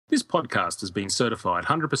This podcast has been certified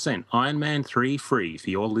 100% Iron Man 3 free for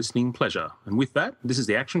your listening pleasure. And with that, this is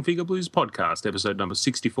the Action Figure Blues podcast, episode number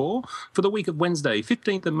 64, for the week of Wednesday,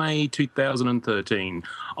 15th of May, 2013.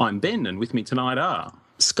 I'm Ben, and with me tonight are...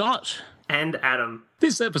 Scott. And Adam.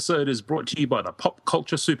 This episode is brought to you by the Pop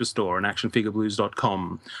Culture Superstore and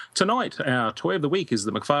ActionFigureBlues.com. Tonight, our toy of the week is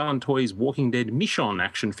the McFarlane Toys Walking Dead Michonne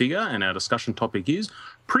action figure, and our discussion topic is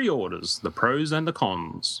pre-orders, the pros and the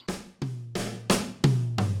cons.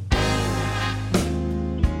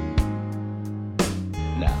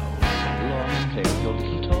 Take your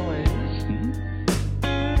little toys.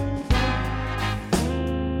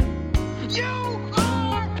 You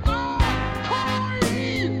are a toy!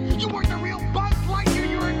 You weren't the real Buzz Lightyear.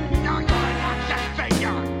 You're an action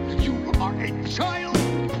figure. You are a child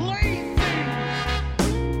plaything.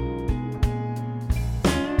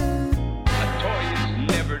 A toy is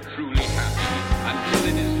never truly happy until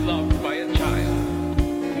it is loved by a child.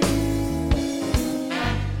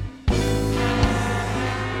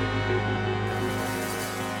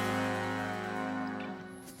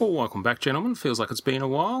 Well, welcome back, gentlemen. Feels like it's been a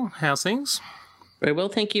while. How's things? Very well,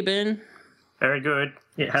 thank you, Ben. Very good.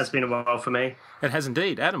 It has been a while for me. It has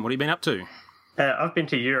indeed. Adam, what have you been up to? I've been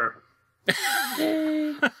to Europe.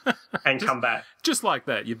 And come back. Just like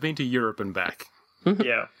that. You've been to Europe and back.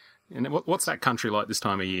 Yeah. And what's that country like this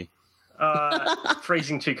time of year?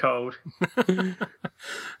 Freezing too cold.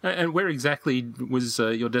 And where exactly was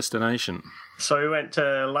your destination? So we went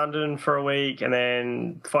to London for a week and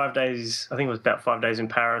then 5 days, I think it was about 5 days in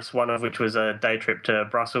Paris, one of which was a day trip to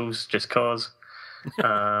Brussels, just cause.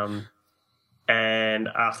 And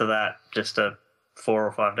after that, just a 4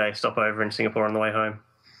 or 5 day stopover in Singapore on the way home.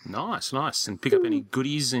 Nice, nice. And pick up any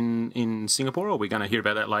goodies in Singapore, or are we going to hear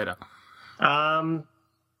about that later? I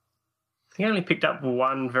think I only picked up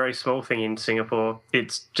one very small thing in Singapore.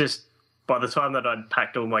 It's just, by the time that I'd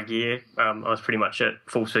packed all my gear, I was pretty much at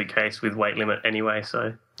full suitcase with weight limit anyway,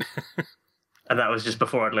 so... And that was just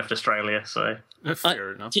before I'd left Australia, so...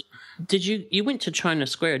 Fair enough. Did you went to China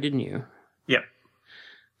Square, didn't you? Yep.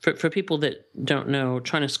 For people that don't know,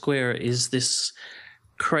 China Square is this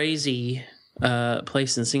crazy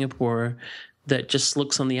place in Singapore that just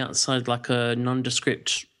looks on the outside like a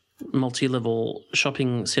nondescript multi-level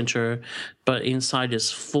shopping center, but inside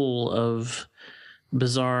is full of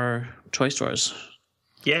bizarre toy stores.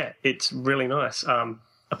 Yeah, it's really nice.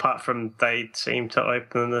 Apart from they seem to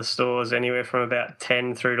open the stores anywhere from about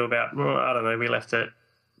 10 through to about, I don't know, we left it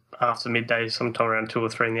after midday, sometime around 2 or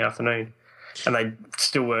 3 in the afternoon, and they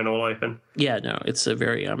still weren't all open. Yeah, no, it's a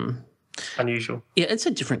very... Unusual. Yeah, it's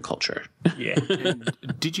a different culture. Yeah. And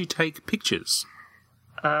did you take pictures?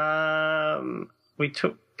 We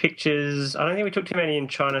took pictures. I don't think we took too many in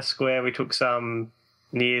China Square. We took some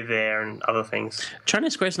near there and other things. China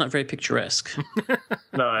Square's not very picturesque.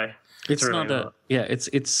 No. It's really not. Yeah,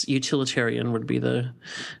 it's utilitarian would be the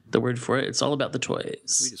word for it. It's all about the We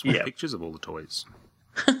toys. just want Yeah. pictures of all the toys.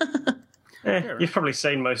 You've probably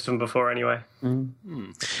seen most of them before anyway.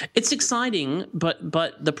 It's exciting, but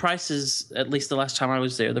the prices, at least the last time I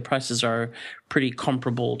was there, the prices are pretty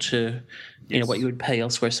comparable to what you would pay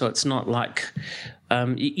elsewhere. So it's not like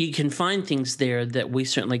you can find things there that we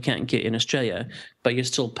certainly can't get in Australia, but you're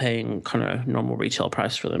still paying kind of normal retail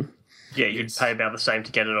price for them. Yeah, you'd pay about the same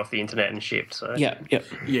to get it off the internet and shipped. So Yeah.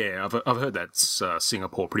 Yeah, I've heard that's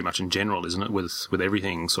Singapore pretty much in general, isn't it? With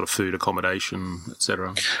everything, sort of food, accommodation,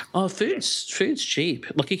 etc. Oh, food's cheap.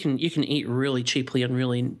 Like you can eat really cheaply and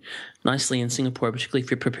really nicely in Singapore, particularly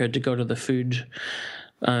if you're prepared to go to the food,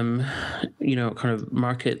 kind of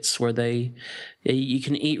markets where you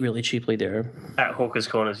can eat really cheaply there. at Hawker's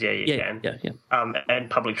Corners, you can. Yeah. And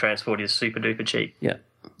public transport is super duper cheap. Yeah.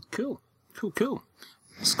 Cool.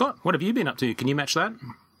 Scott, what have you been up to? Can you match that?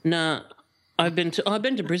 Nah, I've been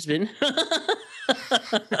to Brisbane.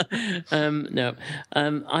 No,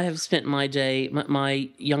 I have spent my day.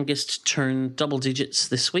 My youngest turned double digits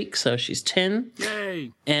this week, so she's 10.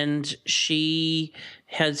 Yay! And she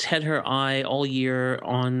has had her eye all year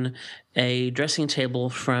on a dressing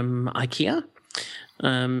table from IKEA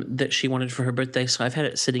that she wanted for her birthday. So I've had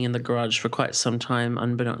it sitting in the garage for quite some time,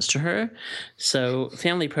 unbeknownst to her. So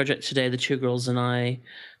family project today, the 2 girls and I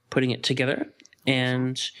putting it together.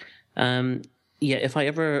 And if I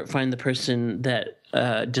ever find the person that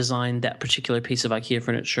designed that particular piece of IKEA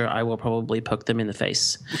furniture, I will probably poke them in the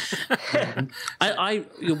face.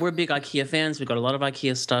 We're big IKEA fans. We've got a lot of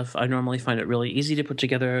IKEA stuff. I normally find it really easy to put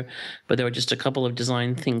together, but there were just a couple of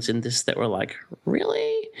design things in this that were like,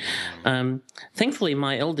 really? Thankfully,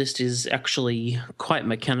 my eldest is actually quite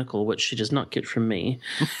mechanical, which she does not get from me.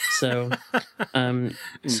 So,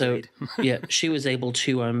 Indeed. yeah, she was able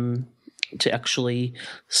to to actually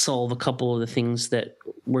solve a couple of the things that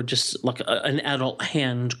were just like an adult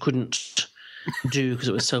hand couldn't do because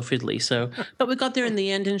it was so fiddly. So, but we got there in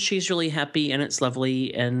the end, and she's really happy, and it's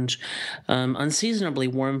lovely and unseasonably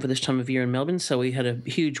warm for this time of year in Melbourne. So we had a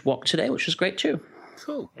huge walk today, which was great too.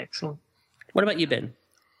 Cool. Excellent. What about you, Ben?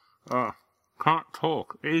 Can't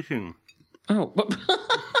talk. Eating. Oh,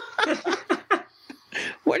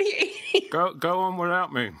 what are you eating? Go on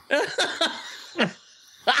without me.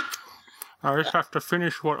 I just have to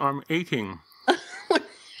finish what I'm eating.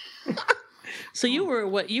 So you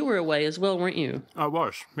were away as well, weren't you? I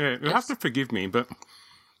was. Yeah, you have to forgive me, but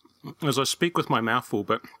as I speak with my mouth full,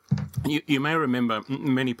 but you may remember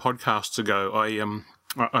many podcasts ago, I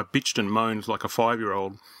bitched and moaned like a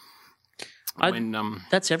 5-year-old.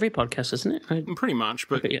 That's every podcast, isn't it? Pretty much,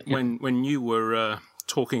 but Okay, yeah. when you were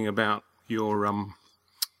talking about your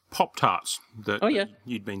Pop-Tarts that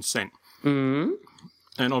you'd been sent, and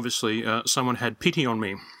obviously someone had pity on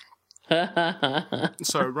me.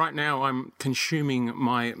 So right now I'm consuming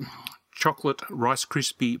my chocolate Rice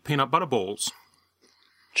Krispie peanut butter balls.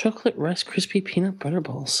 Chocolate Rice Krispie peanut butter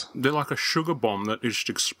balls. They're like a sugar bomb that just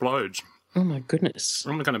explodes. Oh my goodness.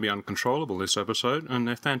 I'm going to be uncontrollable this episode, and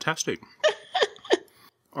they're fantastic.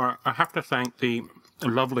 I have to thank the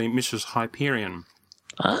lovely Mrs. Hyperion,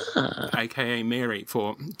 a.k.a. Mary,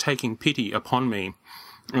 for taking pity upon me.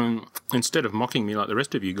 Instead of mocking me like the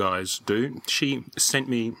rest of you guys do, she sent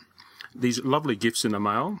me these lovely gifts in the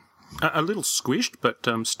mail. A little squished, but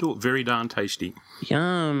still very darn tasty.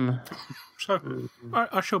 Yum. So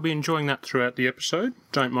I shall be enjoying that throughout the episode.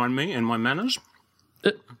 Don't mind me and my manners.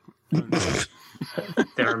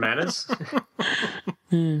 There are manners.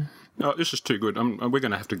 Oh, this is too good. We're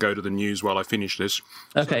going to have to go to the news while I finish this.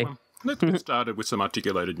 Okay. So, let's get started with some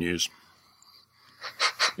articulated news.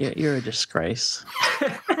 Yeah, you're a disgrace.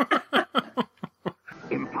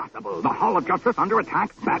 Impossible. The Hall of Justice under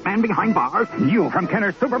attack. Batman behind bars. New from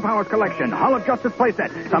Kenner's Superpowers collection. Hall of Justice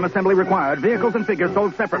playset. Some assembly required. Vehicles and figures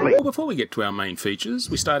sold separately. Well, before we get to our main features,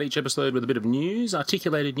 we start each episode with a bit of news.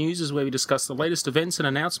 Articulated news is where we discuss the latest events and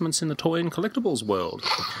announcements in the toy and collectibles world.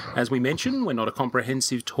 As we mentioned, we're not a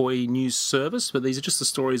comprehensive toy news service, but these are just the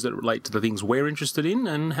stories that relate to the things we're interested in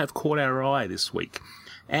and have caught our eye this week.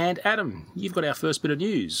 And Adam, you've got our first bit of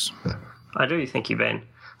news. I do, thank you, Ben.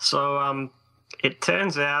 So, it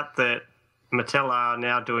turns out that Mattel are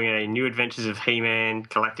now doing a New Adventures of He-Man,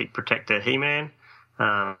 Galactic Protector He-Man.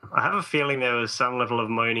 I have a feeling there was some level of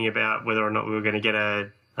moaning about whether or not we were going to get a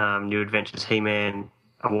New Adventures He-Man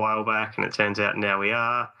a while back, and it turns out now we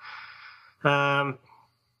are.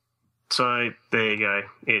 So there you go.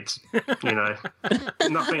 It's, nothing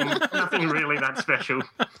really that special.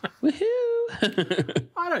 Woohoo!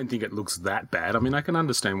 I don't think it looks that bad. I mean, I can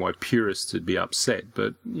understand why purists would be upset,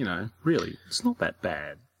 but, really, it's not that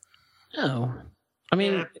bad. No. I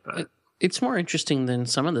mean, Yeah, it's more interesting than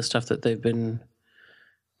some of the stuff that they've been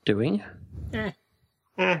doing.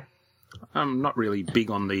 Yeah. I'm not really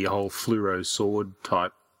big on the whole fluoro sword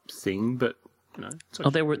type thing, but, it's okay. Oh,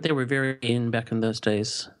 they were very in back in those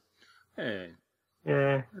days.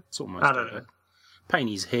 Yeah. It's almost I don't know. paint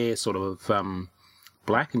his hair sort of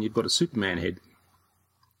black and you've got a Superman head.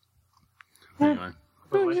 Anyway,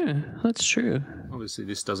 Oh, yeah, that's true. obviously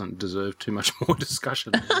this doesn't deserve too much more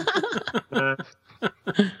discussion. Uh,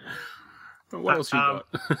 What else you got?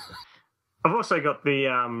 I've also got the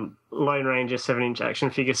Lone Ranger 7-inch action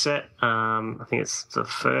figure set. I think it's the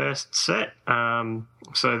first set.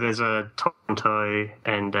 So there's a Tonto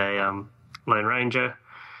and a Lone Ranger.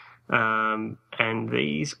 And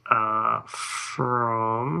these are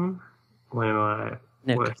from, when am I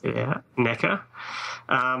working it out? NECA.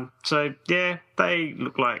 So, yeah, they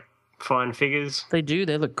look like fine figures. They do.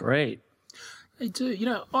 They look great. They do.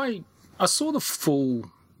 I saw the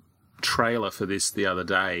full trailer for this the other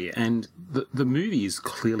day, and the movie is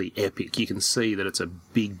clearly epic. You can see that it's a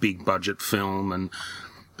big budget film,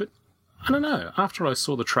 but I don't know. After I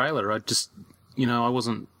saw the trailer, I just, I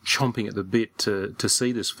wasn't chomping at the bit to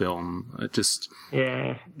see this film. It just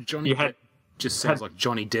Yeah. Johnny Depp just sounds like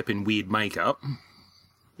Johnny Depp in weird makeup.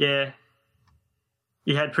 Yeah.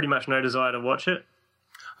 You had pretty much no desire to watch it?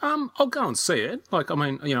 I'll go and see it.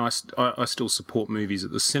 I still support movies at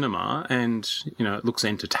the cinema, and it looks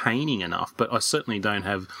entertaining enough. But I certainly don't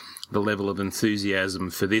have the level of enthusiasm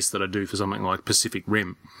for this that I do for something like Pacific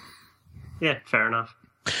Rim. Yeah, fair enough.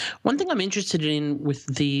 One thing I'm interested in with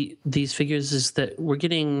these figures is that we're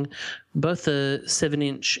getting both a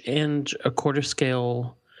 7-inch and a quarter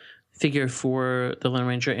scale figure for the Lone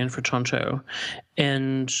Ranger and for Tonto,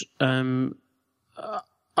 and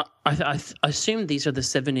I assume these are the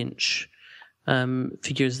 7-inch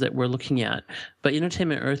figures that we're looking at. But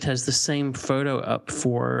Entertainment Earth has the same photo up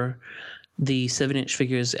for the 7-inch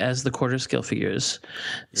figures as the quarter scale figures.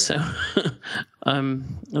 Yeah. So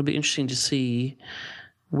it'll be interesting to see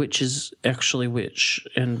which is actually which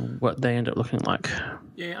and what they end up looking like.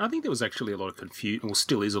 Yeah, I think there was actually a lot of confusion, or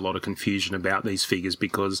still is a lot of confusion about these figures,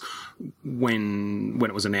 because when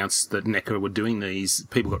it was announced that NECA were doing these,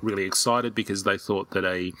 people got really excited because they thought that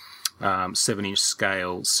a 7-inch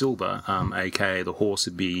scale silver, aka the horse,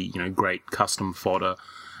 would be, great custom fodder,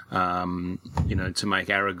 to make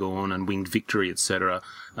Aragorn and Winged Victory, etc.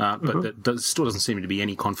 But there still doesn't seem to be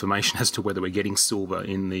any confirmation as to whether we're getting silver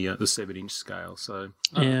in the 7-inch scale. So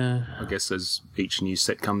I guess as each new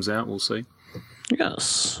set comes out, we'll see.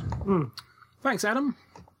 Yes. Thanks, Adam.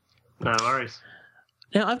 No worries.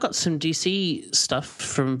 Now, I've got some DC stuff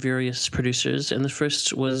from various producers, and the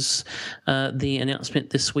first was the announcement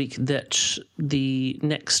this week that the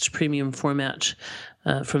next premium format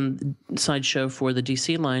from Sideshow for the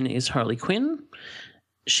DC line is Harley Quinn.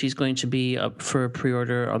 She's going to be up for a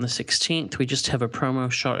pre-order on the 16th. We just have a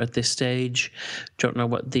promo shot at this stage. Don't know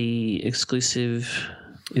what the exclusive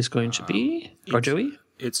is going to be. Or do we?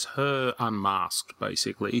 It's her unmasked,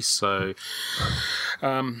 basically. So,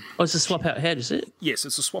 it's a swap-out head, is it? Yes,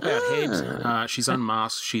 it's a swap-out head. She's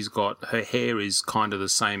unmasked. She's got her hair is kind of the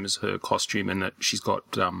same as her costume, in that she's got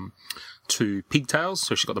 2 pigtails.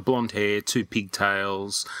 So she's got the blonde hair, 2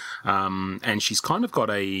 pigtails, and she's kind of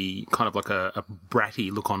got a a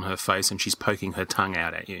bratty look on her face, and she's poking her tongue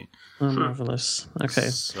out at you. Oh, marvelous. Okay.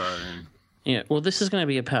 So. Yeah, well, this is going to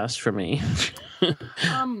be a pass for me.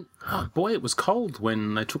 Oh boy, it was cold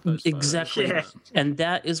when they took those photos. Exactly, yeah. And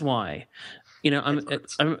that is why.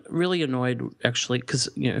 I'm really annoyed, actually, because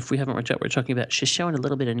if we haven't worked out, we're talking about she's showing a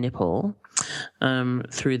little bit of nipple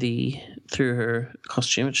through her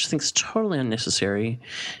costume, which I think is totally unnecessary,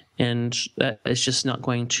 and that is just not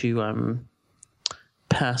going to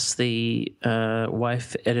pass the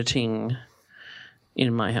wife editing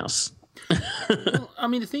in my house. Well, I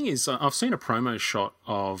mean, the thing is, I've seen a promo shot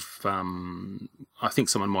of, I think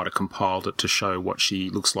someone might have compiled it to show what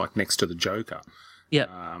she looks like next to the Joker.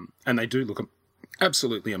 Yeah. And they do look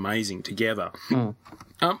absolutely amazing together.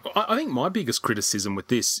 I think my biggest criticism with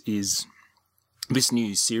this is this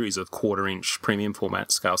new series of quarter-inch premium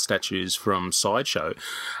format scale statues from Sideshow.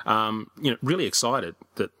 Really excited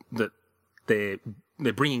that they're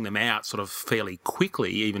bringing them out sort of fairly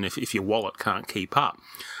quickly, even if your wallet can't keep up.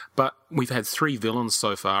 But we've had 3 villains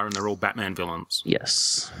so far, and they're all Batman villains.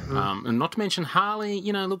 Yes. And not to mention Harley,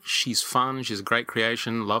 look, she's fun, she's a great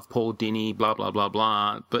creation, love Paul Dini, blah, blah, blah,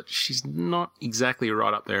 blah, but she's not exactly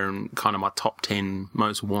right up there in kind of my top 10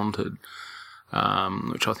 most wanted,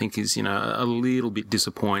 which I think is, a little bit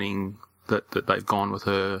disappointing that they've gone with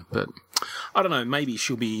her. But I don't know, maybe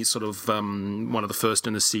she'll be sort of one of the first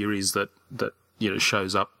in the series that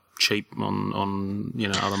shows up cheap on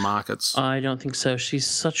other markets. I don't think so. She's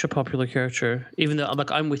such a popular character. Even though,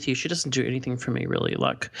 I'm with you, she doesn't do anything for me really.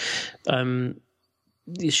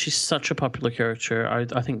 She's such a popular character.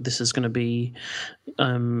 I think this is going to be,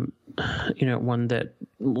 one that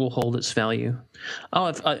will hold its value.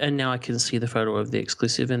 And now I can see the photo of the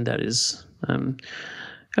exclusive, and that is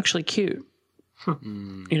actually cute.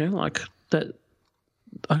 That.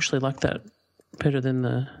 I actually like that better than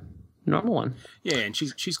the normal one. Yeah, and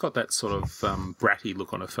she's got that sort of bratty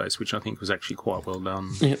look on her face, which I think was actually quite well done.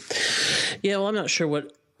 Yeah. Well, I'm not sure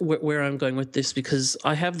where I'm going with this, because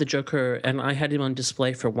I have the Joker and I had him on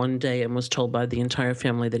display for one day and was told by the entire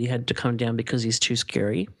family that he had to come down because he's too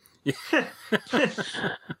scary.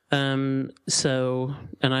 So,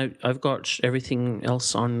 and I've got everything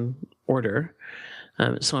else on order.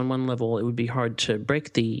 So on one level, it would be hard to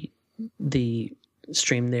break the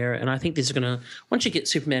stream there, and I think these are going to, once you get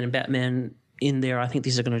Superman and Batman in there, I think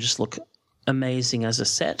these are going to just look amazing as a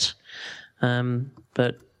set.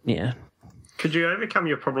 But yeah, could you overcome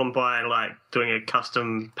your problem by doing a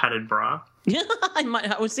custom padded bra? Yeah,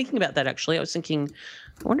 I was thinking about that actually. I was thinking,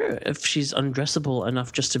 I wonder if she's undressable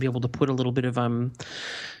enough just to be able to put a little bit of something.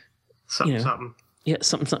 Yeah,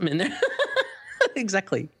 something in there.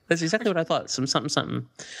 Exactly. That's exactly what I thought. Something.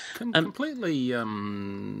 Completely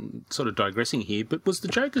sort of digressing here, but was the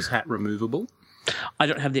Joker's hat removable? I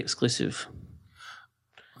don't have the exclusive.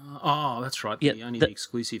 That's right. Yeah, the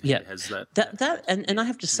exclusive hat has that. That and I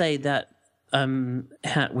have to say that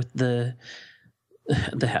hat with the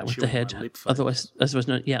the hat with the Chill my head. lip phase. Otherwise,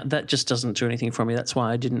 no. Yeah, that just doesn't do anything for me. That's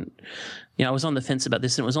why I didn't. I was on the fence about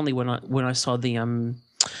this, and it was only when I saw the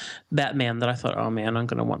Batman that I thought, oh man, I'm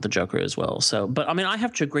going to want the Joker as well. So, but I mean, I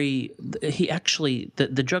have to agree. He actually,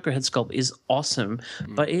 the Joker head sculpt is awesome,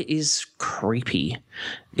 but it is creepy.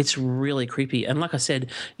 It's really creepy. And like I said,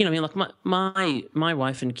 I mean, like my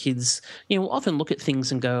wife and kids, will often look at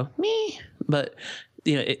things and go, meh, but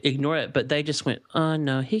ignore it. But they just went, oh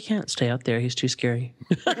no, he can't stay out there. He's too scary.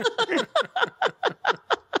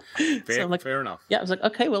 Fair, I'm like, fair enough. Yeah, I was like,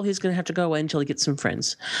 okay, well, he's going to have to go away until he gets some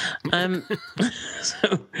friends.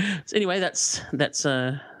 So anyway, that's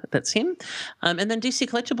him. And then DC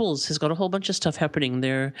Collectibles has got a whole bunch of stuff happening.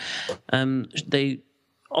 They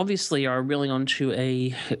obviously are reeling onto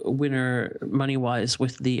a winner money-wise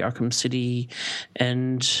with the Arkham City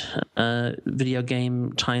and video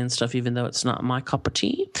game tie-in stuff, even though it's not my cup of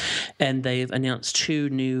tea. And they've announced 2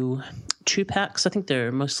 new 2-packs. I think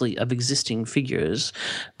they're mostly of existing figures,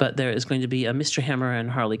 but there is going to be a Mr. Hammer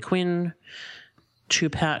and Harley Quinn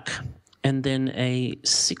 2-pack, and then a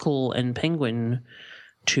Sickle and Penguin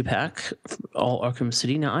 2-pack, all Arkham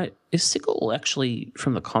City. Now, is Sickle actually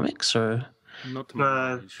from the comics, or... Not to my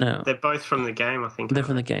knowledge. No, They're both from the game, I think. they're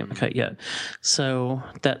from the game. Okay, yeah. So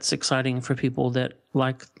that's exciting for people that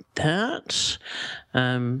like that.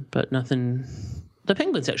 But nothing. The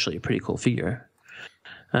Penguin's actually a pretty cool figure.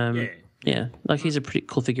 Yeah, like he's a pretty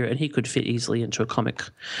cool figure, and he could fit easily into a comic,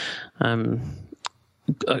 a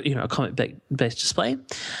comic-based display.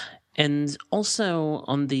 And also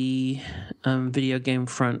on the video game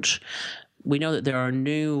front, we know that there are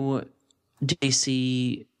new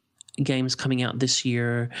DC games coming out this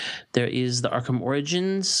year. There is the Arkham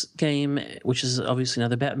Origins game, which is obviously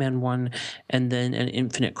another Batman one, and then an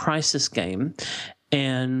Infinite Crisis game.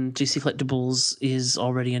 And DC Collectibles is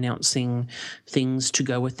already announcing things to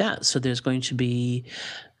go with that. So there's going to be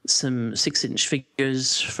some 6-inch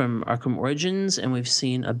figures from Arkham Origins, and we've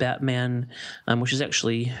seen a Batman, which is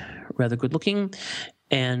actually rather good looking.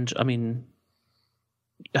 And, I mean,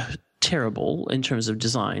 terrible in terms of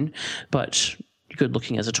design, but good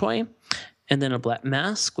looking as a toy. And then a Black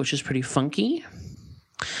Mask, which is pretty funky.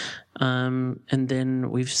 And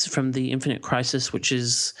then we've from the Infinite Crisis, which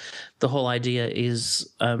is the whole idea is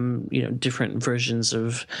different versions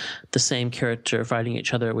of the same character fighting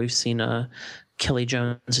each other. We've seen a Kelly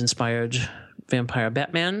Jones inspired vampire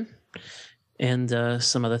Batman, and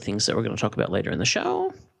some other things that we're going to talk about later in the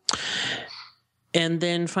show. And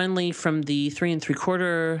then finally, from the 3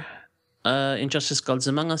 3/4 Injustice Gods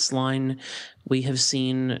Among Us line, we have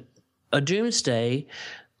seen a Doomsday,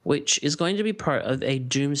 which is going to be part of a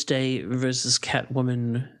Doomsday versus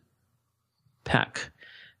Catwoman pack.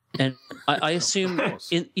 And I assume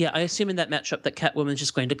I assume in that matchup that Catwoman's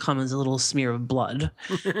just going to come as a little smear of blood,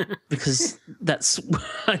 because that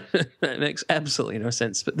makes absolutely no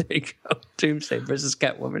sense. But there you go, Doomsday versus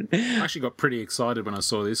Catwoman. I actually got pretty excited when I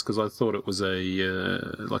saw this because I thought it was a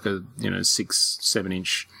 6-7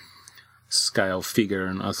 inch scale figure,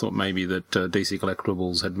 and I thought maybe that DC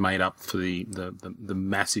Collectibles had made up for the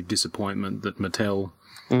massive disappointment that Mattel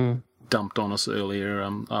dumped on us earlier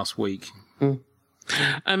last week.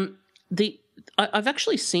 I've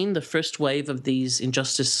actually seen the first wave of these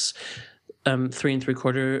Injustice 3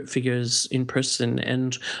 3/4 figures in person,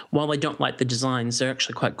 and while I don't like the designs, they're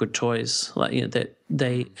actually quite good toys. Like that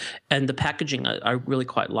they and the packaging I really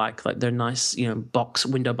quite like. Like they're nice,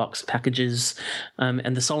 window box packages.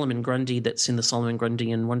 And the Solomon Grundy that's in the Solomon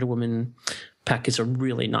Grundy and Wonder Woman pack is a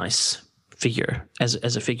really nice figure as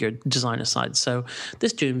a figure, design aside. So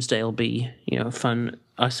this Doomsday will be fun,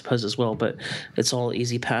 I suppose, as well. But it's all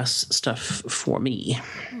easy pass stuff for me.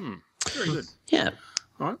 Very good. Yeah.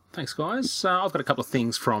 All right, thanks, guys. I've got a couple of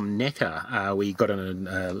things from NECA. We got a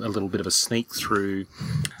little bit of a sneak through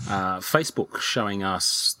Facebook showing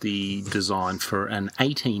us the design for an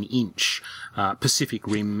 18-inch Pacific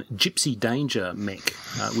Rim Gypsy Danger mech,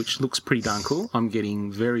 which looks pretty darn cool. I'm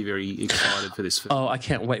getting very, very excited for this film. Oh, I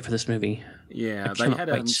can't wait for this movie. Yeah, they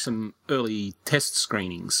had some early test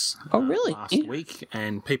screenings last week,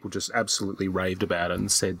 and people just absolutely raved about it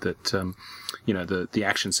and said that, the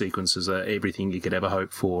action sequences are everything you could ever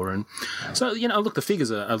hope for. And so, look, the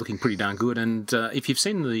figures are looking pretty darn good. And if you've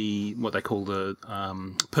seen what they call the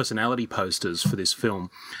personality posters for this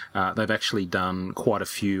film, they've actually done quite a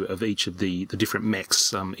few of each of the different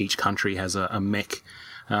mechs. Each country has a mech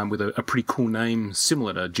with a pretty cool name,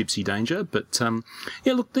 similar to Gypsy Danger. But,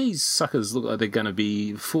 look, these suckers look like they're going to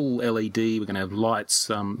be full LED. We're going to have lights,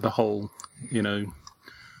 the whole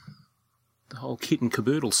kit and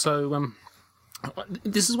caboodle. So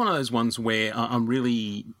this is one of those ones where I'm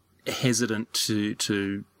really hesitant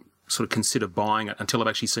to sort of consider buying it until I've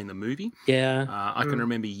actually seen the movie. Yeah. I can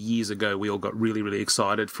remember years ago we all got really, really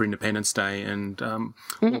excited for Independence Day, and all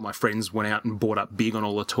my friends went out and bought up big on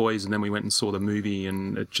all the toys, and then we went and saw the movie,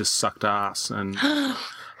 and it just sucked ass. And ha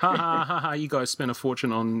ha ha ha! You guys spent a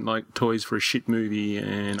fortune on like toys for a shit movie,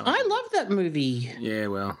 and I love that movie. yeah,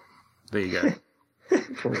 well, there you go.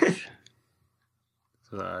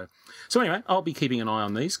 So anyway, I'll be keeping an eye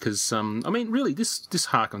on these because, I mean, really, this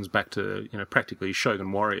harkens back to, practically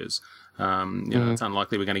Shogun Warriors. It's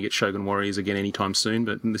unlikely we're going to get Shogun Warriors again anytime soon,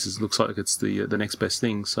 but looks like it's the next best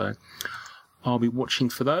thing. So I'll be watching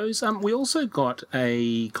for those. We also got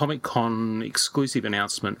a Comic-Con exclusive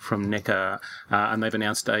announcement from NECA, and they've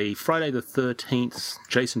announced a Friday the 13th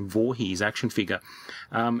Jason Voorhees action figure.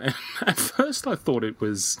 And at first I thought it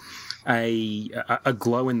was a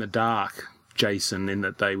glow-in-the-dark Jason, in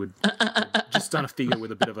that they would just done a figure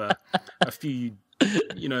with a bit of a few,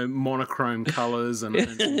 monochrome colours and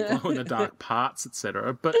glow-in-the-dark parts,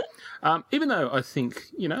 etc. But even though I think,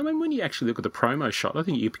 when you actually look at the promo shot, I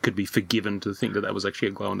think you could be forgiven to think that was actually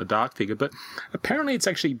a glow-in-the-dark figure. But apparently it's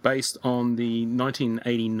actually based on the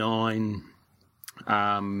 1989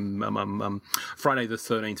 Friday the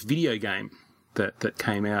 13th video game that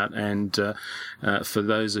came out, and for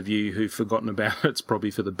those of you who've forgotten about it, it's probably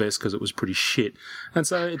for the best because it was pretty shit. And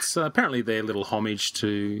so it's apparently their little homage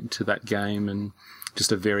to that game, and just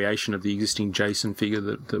a variation of the existing Jason figure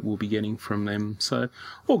that we'll be getting from them. So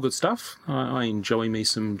all good stuff. I enjoy me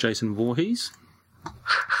some Jason Voorhees.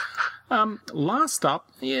 Last up,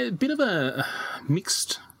 a bit of a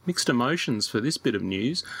mixed emotions for this bit of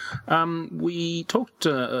news. We talked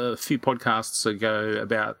a few podcasts ago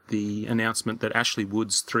about the announcement that Ashley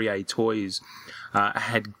Wood's 3A Toys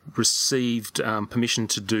had received permission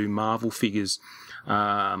to do Marvel figures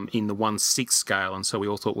in the 1/6 scale, and so we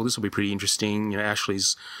all thought, well, this will be pretty interesting.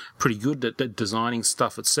 Ashley's pretty good at designing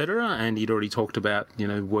stuff, etc., and he'd already talked about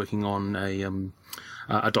working on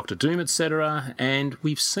a Doctor Doom, etc., and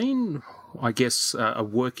we've seen, I guess, a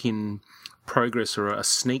work in progress or a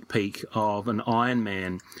sneak peek of an Iron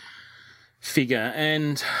Man figure,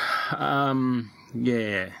 and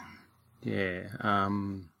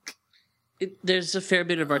there's a fair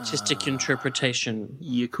bit of artistic interpretation.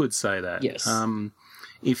 You could say that. Yes.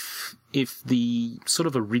 If the sort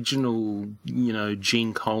of original,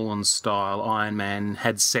 Gene Colan style Iron Man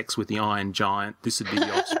had sex with the Iron Giant, this would be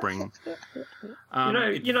the offspring.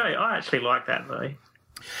 I actually like that though.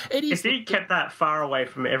 It is. If you kept that far away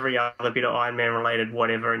from every other bit of Iron Man related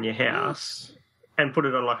whatever in your house and put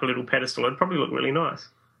it on like a little pedestal, it'd probably look really nice.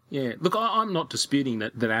 Yeah, look, I'm not disputing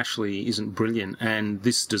that Ashley isn't brilliant, and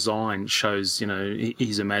this design shows,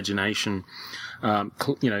 his imagination,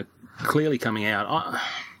 clearly coming out.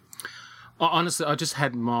 Honestly, I just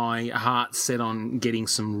had my heart set on getting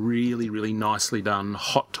some really, really nicely done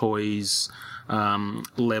Hot Toys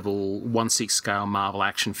level 1/6 scale Marvel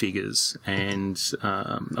action figures, and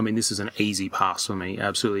this is an easy pass for me,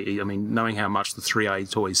 absolutely. I mean, knowing how much the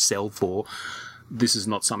 3A toys sell for, this is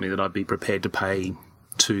not something that I'd be prepared to pay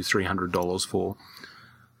 $200-300 for.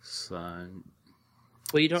 So,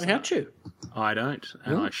 well, you don't have to. I don't,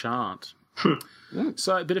 and I shan't.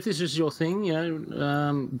 So, but if this is your thing,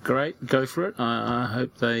 great, go for it. I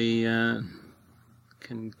hope they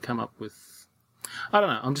can come up with. I don't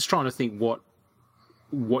know. I'm just trying to think what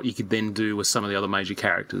you could then do with some of the other major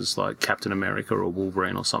characters like Captain America or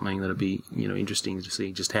Wolverine or something. That'd be interesting to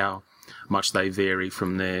see just how much they vary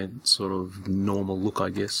from their sort of normal look, I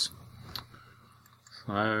guess.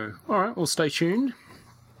 So, all right, well, stay tuned.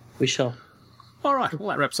 We shall. All right, well,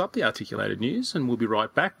 that wraps up the articulated news, and we'll be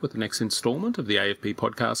right back with the next instalment of the AFP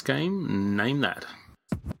podcast game, Name That.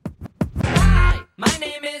 Hi, my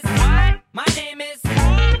name is. What? My name is.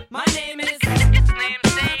 My name is. It's named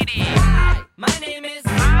Sadie. Hi, my name is.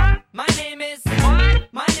 My name is.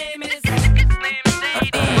 What? My name is. It's named Sadie.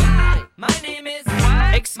 Hi, my name is.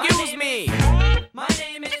 What? Excuse me. My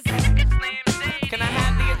name is. It's named Sadie. Can I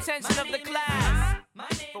have the attention of the class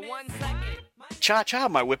for 1 second? Cha-cha,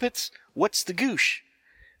 my whippets. What's the goosh?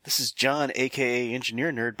 This is John, a.k.a.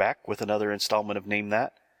 Engineer Nerd, back with another installment of Name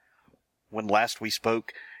That. When last we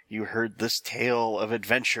spoke, you heard this tale of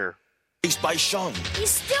adventure. Chased by Sean. He's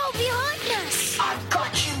still behind us. I've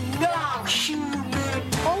got you now, human.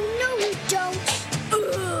 Oh, no, you don't.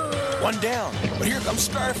 Ugh. One down, but here comes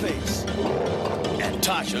Scarface. And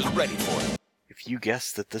Tasha's ready for it. If you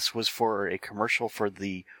guessed that this was for a commercial for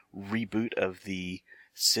the reboot of the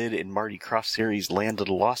Sid and Marty Krofft series Land of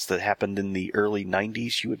the Lost that happened in the early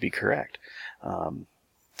 90s, you would be correct.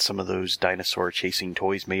 Some of those dinosaur chasing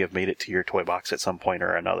toys may have made it to your toy box at some point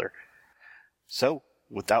or another. So,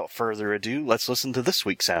 without further ado, let's listen to this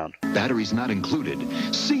week's sound. Batteries not included.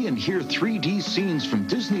 See and hear 3D scenes from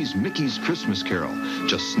Disney's Mickey's Christmas Carol.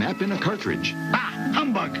 Just snap in a cartridge. Ah,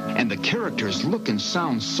 humbug! And the characters look and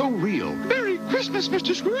sound so real. Merry Christmas,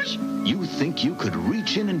 Mr. Scrooge. You think you could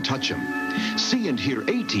reach in and touch them. See and hear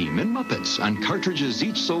A-Team and Muppets on cartridges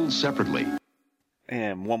each sold separately.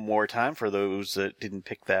 And one more time for those that didn't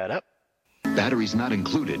pick that up. Batteries not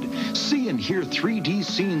included. See and hear 3D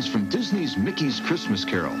scenes from Disney's Mickey's Christmas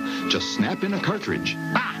Carol. Just snap in a cartridge.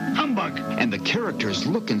 Ah, humbug! And the characters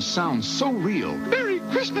look and sound so real. Merry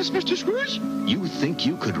Christmas, Mr. Scrooge. You think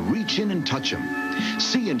you could reach in and touch them.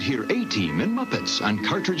 See and hear A-Team and Muppets on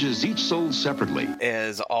cartridges each sold separately.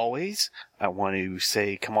 As always, I want to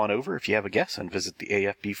say come on over if you have a guest and visit the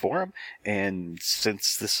AFB forum. And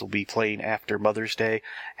since this will be playing after Mother's Day,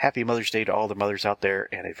 happy Mother's Day to all the mothers out there,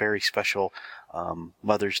 and a very special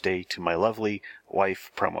Mother's Day to my lovely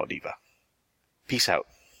wife, Promo Diva. Peace out.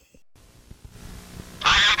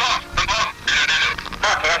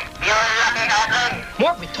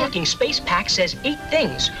 Mork with Talking Space Pack says 8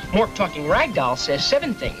 things. Mork Talking Ragdoll says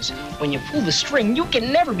 7 things. When you pull the string, you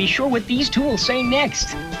can never be sure what these two will say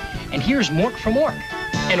next. And here's Mork from Ork.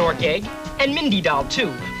 An Ork egg, and Mindy Doll,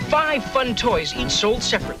 too. 5 fun toys, each sold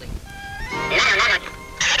separately.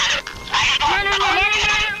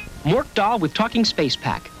 Mork Doll with Talking Space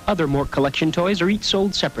Pack. Other Mork collection toys are each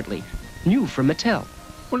sold separately. New from Mattel.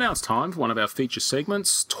 Well, now it's time for one of our feature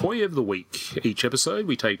segments, Toy of the Week. Each episode,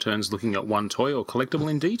 we take turns looking at one toy or collectible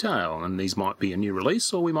in detail, and these might be a new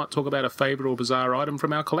release, or we might talk about a favourite or bizarre item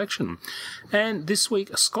from our collection. And this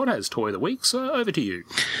week, Scott has Toy of the Week, so over to you.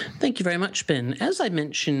 Thank you very much, Ben. As I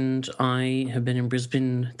mentioned, I have been in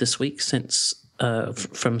Brisbane this week since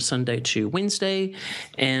from Sunday to Wednesday,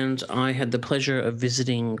 and I had the pleasure of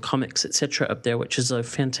visiting Comics Etc. up there, which is a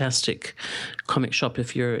fantastic comic shop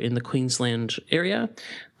if you're in the Queensland area.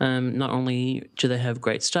 Not only do they have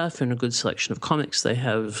great stuff and a good selection of comics, they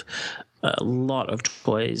have a lot of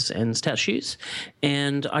toys and statues,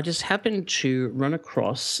 and I just happened to run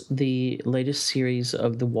across the latest series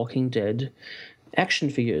of The Walking Dead action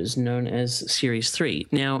figures known as Series 3.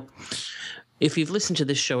 Now, if you've listened to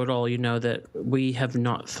this show at all, you know that we have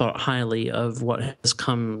not thought highly of what has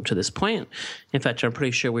come to this point. In fact, I'm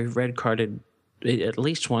pretty sure we've red carded it at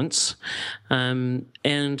least once. And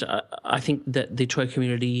I think that the toy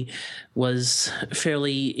community was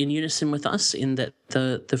fairly in unison with us in that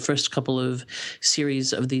the first couple of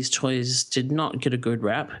series of these toys did not get a good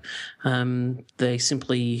rap. They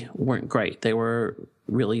simply weren't great. They were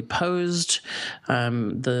really posed.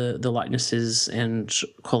 The likenesses and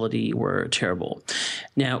quality were terrible.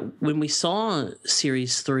 Now, when we saw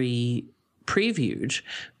Series 3 previewed,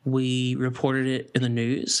 we reported it in the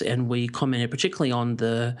news, and we commented particularly on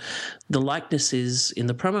the likenesses in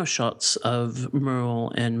the promo shots of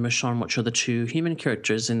Merle and Michonne, which are the 2 human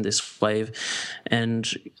characters in this wave, and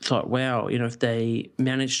thought, wow, if they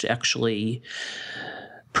managed to actually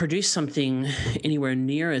produce something anywhere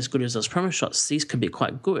near as good as those promo shots, these could be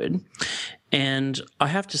quite good. And I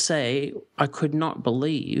have to say, I could not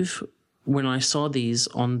believe when I saw these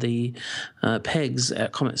on the pegs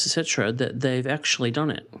at Comics Etc. that they've actually done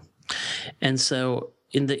it. And so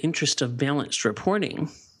in the interest of balanced reporting,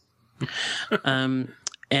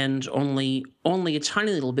 and only a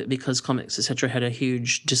tiny little bit because Comics Etc. had a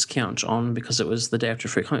huge discount on because it was the day after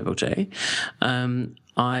Free Comic Book Day,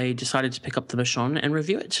 I decided to pick up the Michonne and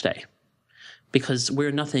review it today because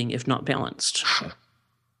we're nothing if not balanced.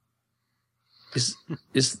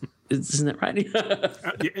 Isn't that right?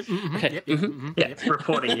 Okay. Yeah,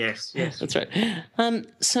 reporting, yes. That's right.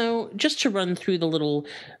 So just to run through the little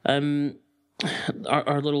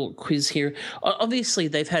our little quiz here. Obviously,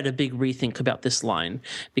 they've had a big rethink about this line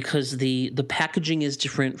because the packaging is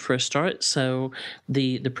different for a start. So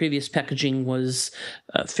the previous packaging was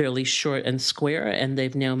fairly short and square, and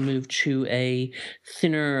they've now moved to a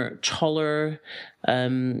thinner, taller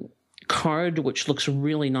card, which looks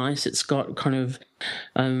really nice. It's got kind of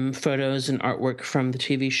photos and artwork from the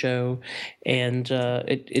TV show, and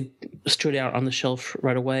it stood out on the shelf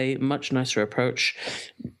right away. Much nicer approach.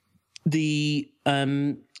 These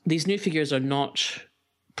new figures are not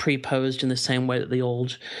pre-posed in the same way that the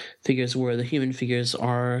old figures were. The human figures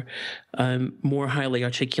are more highly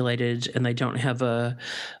articulated, and they don't have a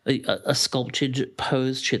sculpted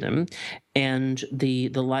pose to them. And the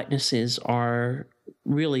likenesses are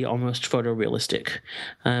really almost photorealistic.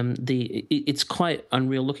 It's quite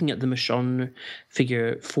unreal looking at the Michonne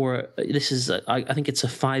figure. This is I think it's a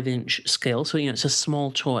 5-inch scale, so it's a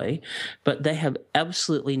small toy, but they have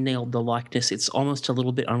absolutely nailed the likeness. It's almost a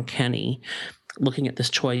little bit uncanny. Looking at this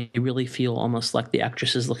toy, you really feel almost like the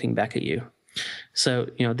actress is looking back at you. So,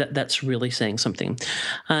 that's really saying something.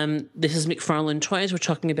 This is McFarlane Toys. We're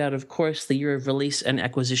talking about, of course, the year of release and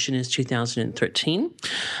acquisition is 2013.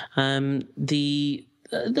 The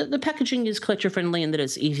packaging is collector friendly in that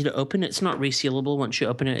it's easy to open. It's not resealable. Once you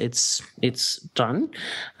open it, it's done.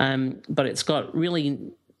 But it's got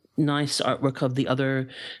really nice artwork of the other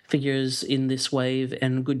figures in this wave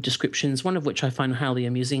and good descriptions, one of which I find highly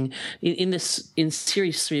amusing. In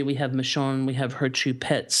Series 3, we have Michonne, we have her two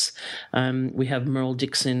pets, we have Merle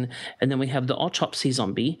Dixon, and then we have the autopsy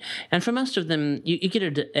zombie. And for most of them, you get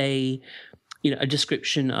a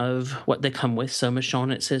description of what they come with. So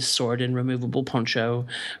Michonne, it says sword and removable poncho.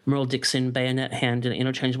 Merle Dixon, bayonet hand and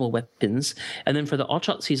interchangeable weapons. And then for the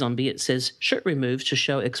autopsy zombie, it says shirt removed to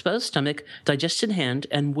show exposed stomach, digested hand,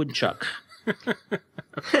 and woodchuck.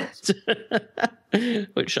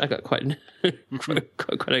 Which I got quite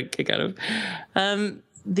a kick out of. In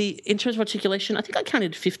terms of articulation, I think I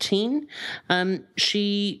counted 15.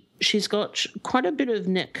 She's got quite a bit of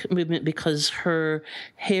neck movement because her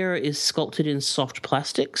hair is sculpted in soft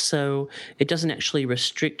plastic, so it doesn't actually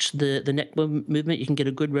restrict the neck movement. You can get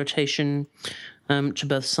a good rotation to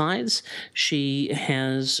both sides. She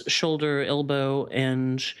has shoulder, elbow,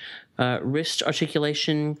 and wrist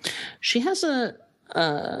articulation. She has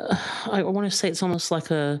I want to say it's almost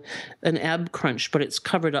like an ab crunch, but it's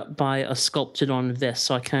covered up by a sculpted-on vest,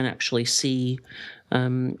 so I can't actually see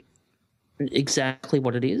exactly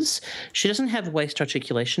what it is. She doesn't have waist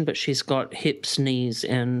articulation, but she's got hips, knees,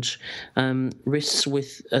 and wrists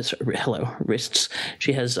with wrists.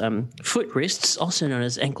 She has foot wrists, also known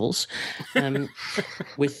as ankles,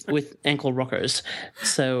 with ankle rockers.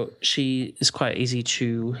 So she is quite easy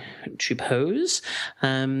to pose.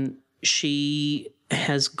 She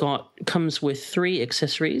comes with 3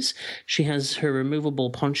 accessories. She has her removable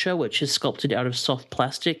poncho, which is sculpted out of soft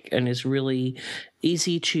plastic and is really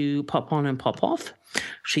easy to pop on and pop off.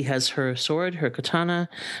 She has her sword, her katana,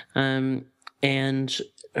 and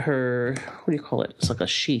her, what do you call it? It's like a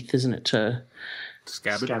sheath, isn't it?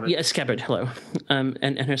 Scabbard. Yeah, a scabbard, hello.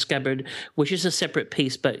 And her scabbard, which is a separate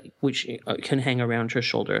piece, but which can hang around her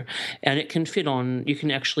shoulder. And it can fit on,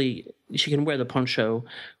 she can wear the poncho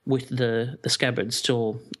with the scabbard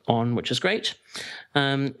still on, which is great.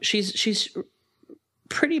 She's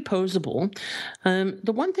pretty posable.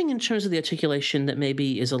 The one thing in terms of the articulation that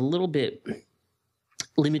maybe is a little bit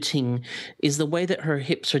limiting is the way that her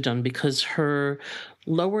hips are done, because her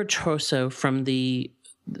lower torso from the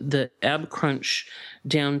ab crunch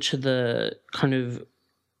down to the kind of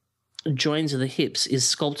joins of the hips is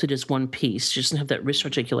sculpted as one piece. She doesn't have that wrist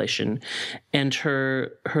articulation, and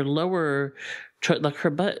her lower, like her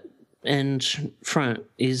butt and front,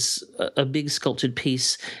 is a big sculpted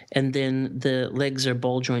piece, and then the legs are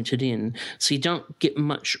ball jointed in, so you don't get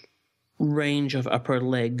much range of upper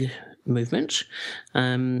leg movement.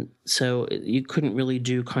 So you couldn't really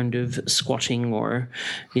do kind of squatting or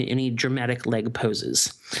any dramatic leg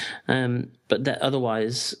poses. But that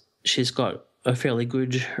otherwise, she's got a fairly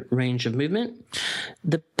good range of movement.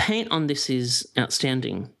 The paint on this is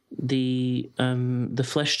outstanding. The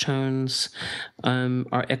flesh tones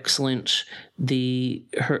are excellent.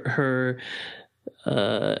 Her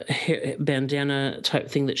hair, bandana type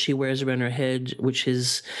thing that she wears around her head, which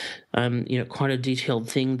is quite a detailed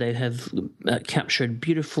thing. They have captured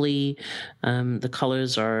beautifully. The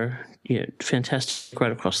colors are fantastic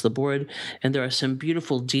right across the board, and there are some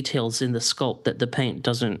beautiful details in the sculpt that the paint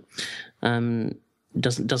doesn't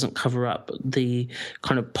cover up. The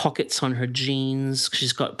kind of pockets on her jeans,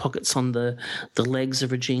 she's got pockets on the legs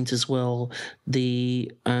of her jeans as well.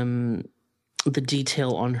 The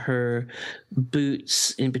detail on her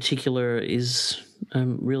boots in particular is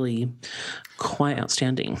really quite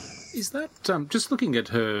outstanding. Is that, just looking at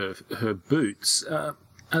her boots,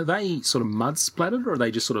 are they sort of mud splattered, or are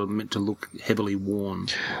they just sort of meant to look heavily worn?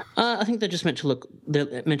 I think they're just meant to look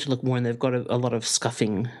worn. They've got a lot of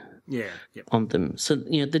scuffing on them. So,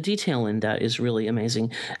 the detail in that is really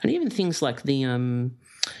amazing. And even things like the,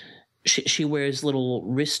 she wears little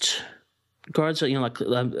wrist guards, like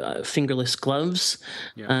fingerless gloves,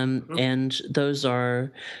 and those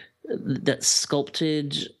are that's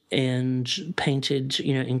sculpted and painted,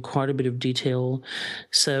 in quite a bit of detail.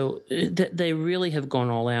 So they really have gone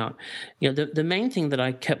all out. The main thing that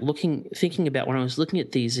I kept thinking about when I was looking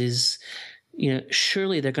at these is,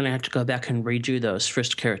 surely they're going to have to go back and redo those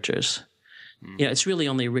first characters. It's really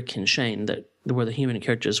only Rick and Shane that were the human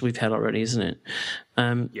characters we've had already, isn't it?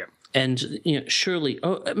 And surely,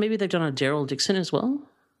 maybe they've done a Daryl Dixon as well.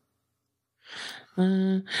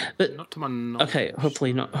 But not to my knowledge. Okay,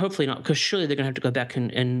 hopefully not. Hopefully not, because surely they're going to have to go back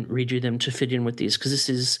and redo them to fit in with these.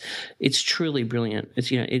 Because it's truly brilliant.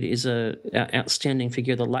 It is a outstanding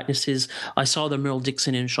figure. The likeness is. I saw the Merle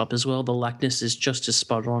Dixon in shop as well. The likeness is just as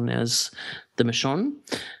spot on as the Michonne.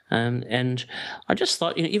 And I just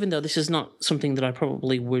thought, even though this is not something that I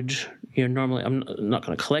probably would, normally I'm not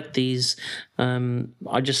going to collect these.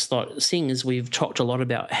 I just thought, seeing as we've talked a lot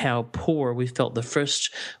about how poor we felt the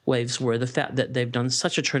first waves were, the fact that they've done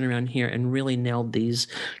such a turnaround here and really nailed these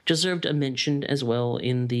deserved a mention as well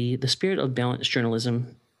in the spirit of balanced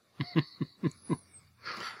journalism.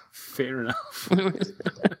 Fair enough.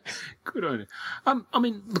 Good on you. I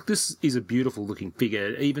mean, look, this is a beautiful looking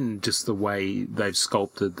figure. Even just the way they've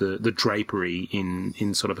sculpted the drapery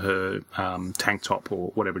in sort of her tank top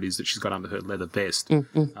or whatever it is that she's got under her leather vest.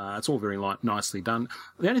 It's all very nicely done.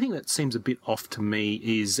 The only thing that seems a bit off to me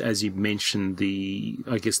is, as you mentioned, the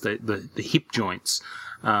hip joints.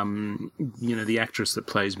 The actress that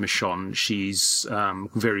plays Michonne, she's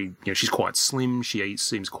very, she's quite slim. She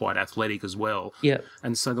seems quite athletic as well. Yeah.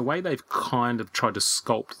 And so the way they've kind of tried to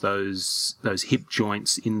sculpt those hip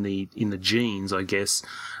joints in the jeans, I guess,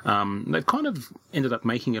 they've kind of ended up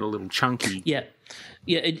making it a little chunky. Yeah.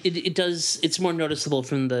 Yeah, it does. It's more noticeable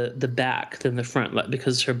from the back than the front, like,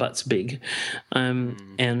 because her butt's big,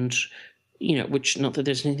 and which, not that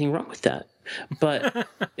there's anything wrong with that, but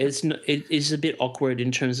it is a bit awkward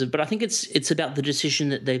in terms of. But I think it's about the decision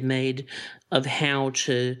that they've made of how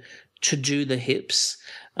to do the hips.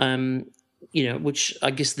 Which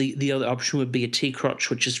I guess the other option would be a T-crotch,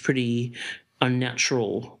 which is pretty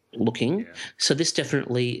unnatural looking. Yeah. So this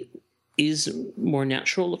definitely is more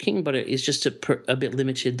natural looking, but it is just a bit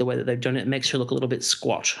limited the way that they've done it. It makes her look a little bit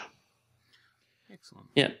squat. Excellent.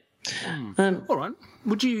 Yeah. All right.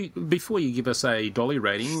 Would you, before you give us a dolly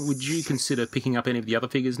rating, would you consider picking up any of the other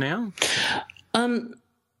figures now?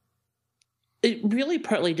 It really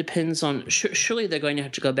partly depends on. Surely they're going to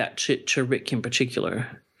have to go back to Rick in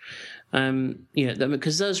particular.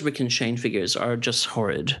 Because those Rick and Shane figures are just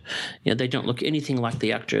horrid. They don't look anything like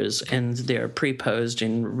the actors, and they're pre-posed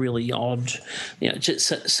in really odd.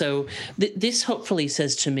 This hopefully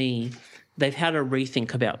says to me they've had a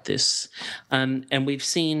rethink about this, and we've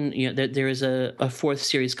seen that there is a fourth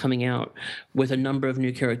series coming out with a number of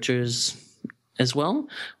new characters as well,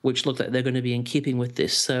 which look like they're going to be in keeping with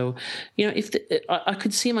this. So, if I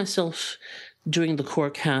could see myself doing the core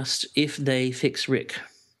cast if they fix Rick.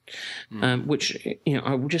 Which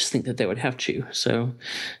I would just think that they would have to. So,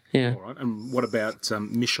 yeah. All right. And what about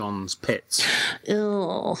Michonne's pets?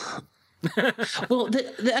 Well,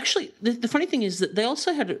 the funny thing is that they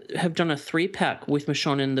also have done a 3-pack with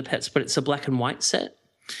Michonne and the pets, but it's a black and white set.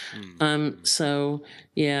 So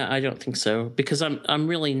yeah, I don't think so, because I'm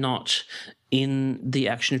really not in the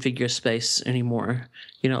action figure space anymore.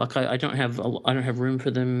 I don't have room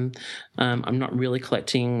for them. I'm not really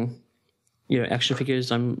collecting action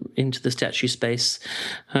figures. I'm into the statue space,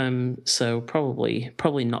 so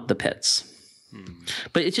probably not the pets.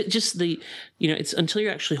 But it's just it's until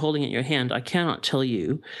you're actually holding it in your hand, I cannot tell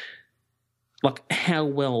you how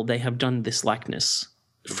well they have done this likeness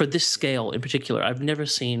for this scale in particular. I've never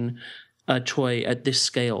seen a toy at this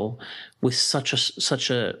scale with such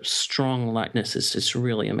a strong likeness. It's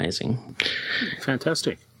really amazing.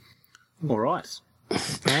 Fantastic. All right,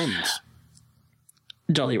 and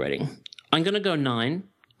dolly rating. I'm going to go 9.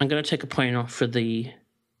 I'm going to take a point off for the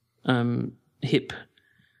hip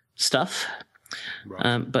stuff,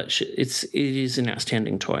 right. But it is an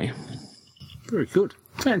outstanding toy. Very good.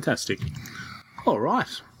 Fantastic. All right.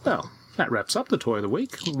 Well, that wraps up the Toy of the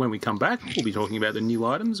Week. When we come back, we'll be talking about the new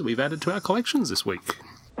items that we've added to our collections this week.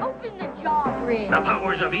 Open the jaw, Rick. The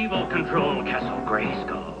powers of evil control Castle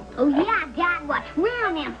Grayskull. Oh, yeah, Dad, what's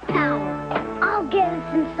Ram Man's power? I'll get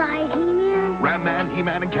us inside, He-Man. Ram Man,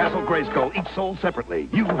 He-Man, and Castle Grayskull, each sold separately.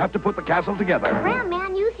 You have to put the castle together. Ram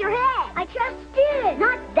Man, use your head. I just did.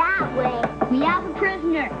 Not that way. We have a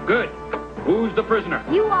prisoner. Good. Who's the prisoner?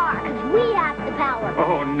 You are, because we have the power.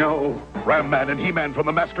 Oh, no. Ram Man and He-Man from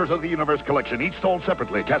the Masters of the Universe collection, each sold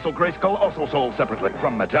separately. Castle Grayskull also sold separately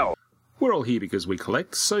from Mattel. We're all here because we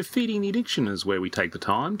collect, so Feeding the Addiction is where we take the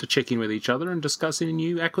time to check in with each other and discuss any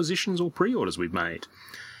new acquisitions or pre-orders we've made.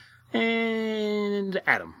 And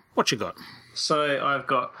Adam, what you got? So I've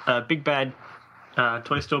got a Big Bad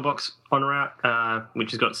Toy Store box on route,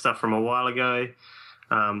 which has got stuff from a while ago,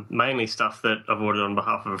 mainly stuff that I've ordered on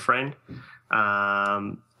behalf of a friend.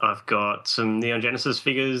 I've got some Neon Genesis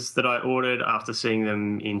figures that I ordered after seeing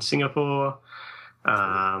them in Singapore.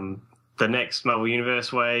 the next Marvel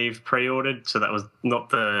Universe wave pre-ordered, so that was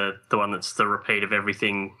not the one that's the repeat of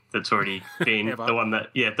everything that's already been. the one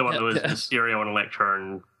that was Mysterio and Elektra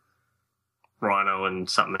and Rhino and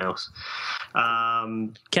something else.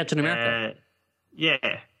 Captain America.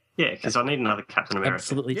 Because I need another Captain America.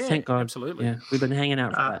 Absolutely, thank God. Absolutely. Yeah, we've been hanging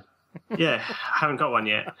out for that. Yeah, haven't got one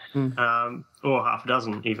yet. Or half a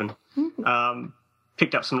dozen even.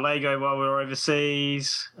 Picked up some Lego while we were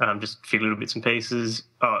overseas, just a few little bits and pieces,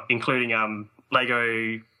 including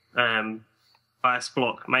Lego ice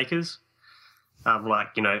block makers,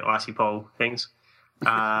 like, icy pole things.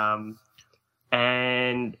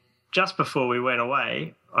 And just before we went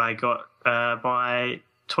away, I got my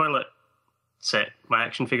toilet set, my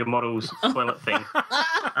action figure models toilet thing,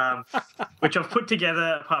 which I've put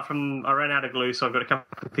together. Apart from I ran out of glue, so I've got a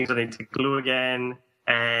couple of things I need to glue again,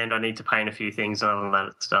 and I need to paint a few things, and other than that,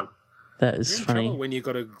 it's done. That is funny. When you've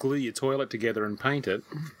got to glue your toilet together and paint it.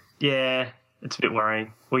 Yeah, it's a bit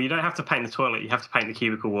worrying. Well, you don't have to paint the toilet, you have to paint the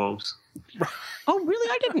cubicle walls. Oh, really?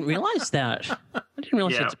 I didn't realise that. I didn't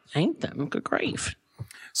realise you had to paint them. Good grief.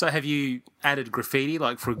 So have you added graffiti,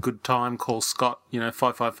 like for a good time, call Scott,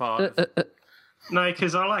 555? No,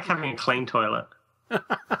 because I like having a clean toilet.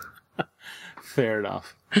 Fair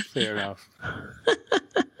enough.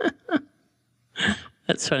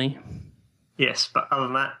 That's funny. Yes, but other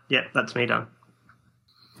than that, that's me done.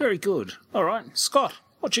 Very good. All right, Scott,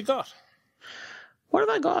 what you got? What have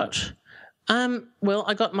I got? Well,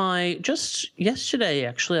 I got just yesterday,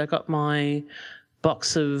 actually, I got my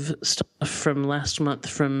box of stuff from last month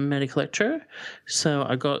from Medicollector. So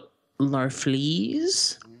I got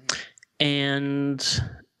Larfleeze, and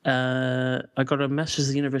I got a Masters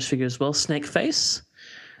of the Universe figure as well, Snakeface,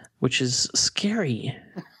 which is scary.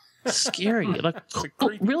 Like,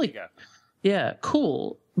 cool, really? Figure. Yeah,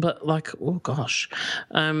 cool. But like, oh gosh.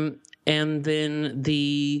 And then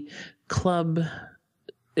the club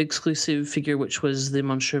exclusive figure, which was the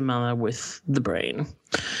Monsieur Mala with the brain,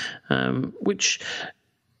 which,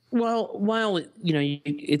 while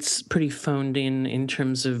it's pretty phoned in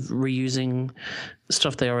terms of reusing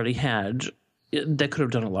stuff they already had, they could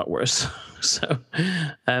have done a lot worse. So,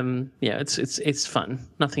 it's fun.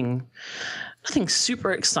 Nothing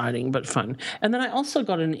super exciting, but fun. And then I also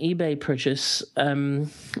got an eBay purchase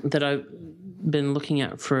that I've been looking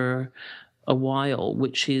at for a while,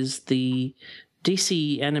 which is the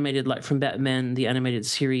DC animated, like from Batman, the animated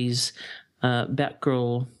series,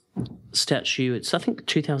 Batgirl statue. It's, I think,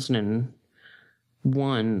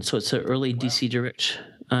 2001, so it's an early DC Direct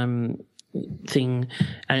thing,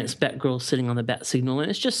 and it's Batgirl sitting on the bat signal, and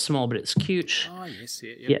it's just small, but it's cute. Oh, yes,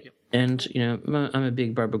 yep. And, I'm a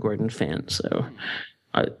big Barbara Gordon fan, so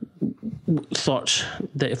I thought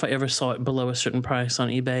that if I ever saw it below a certain price on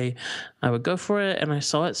eBay, I would go for it, and I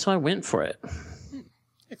saw it, so I went for it.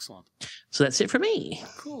 Excellent. So that's it for me.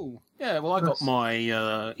 Cool. Yeah, well, I got my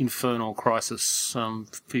Infernal Crisis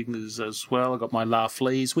figures as well. I got my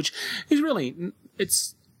Larfleeze, which is really,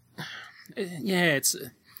 it's a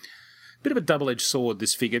bit of a double-edged sword,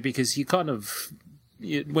 this figure, because you kind of,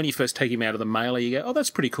 when you first take him out of the mailer, you go, oh, that's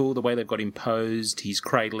pretty cool, the way they've got him posed. He's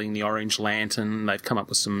cradling the Orange Lantern. They've come up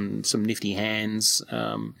with some nifty hands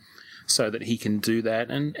so that he can do that.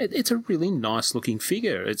 And it's a really nice-looking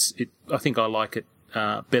figure. I think I like it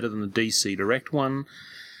better than the DC Direct one.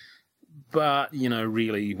 But,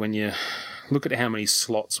 really, when you look at how many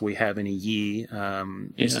slots we have in a year,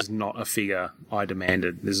 this is not a figure I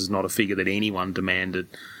demanded. This is not a figure that anyone demanded.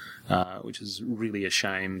 Which is really a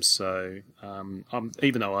shame. So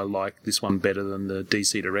even though I like this one better than the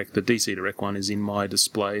DC Direct one is in my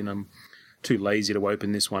display, and I'm too lazy to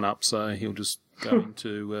open this one up, so he'll just go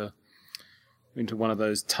into one of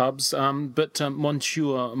those tubs. But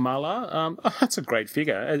Monsieur Mala, that's a great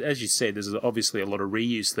figure. As you said, there's obviously a lot of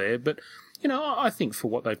reuse there, but I think for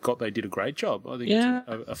what they've got, they did a great job. I think it's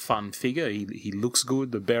a fun figure. He looks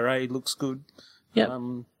good. The beret looks good. Yeah.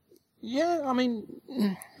 Yeah, I mean,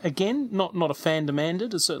 again, not a fan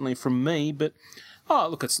demanded, certainly from me, but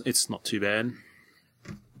look, it's not too bad.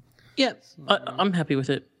 Yeah, I'm happy with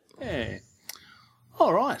it. Yeah.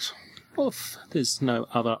 All right. Well, if there's no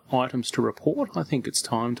other items to report, I think it's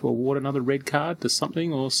time to award another red card to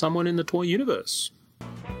something or someone in the toy universe.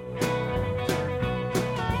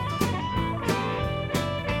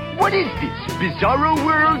 What is this, Bizarro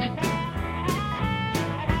World?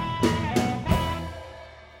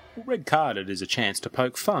 Red Carded is a chance to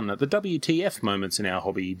poke fun at the WTF moments in our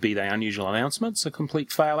hobby, be they unusual announcements, a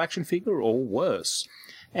complete fail action figure, or worse.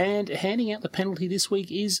 And handing out the penalty this week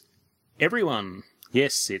is everyone.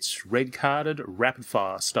 Yes, it's Red Carded rapid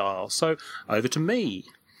fire style. So over to me.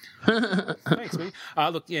 Thanks, man.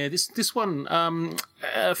 Look, yeah, this one,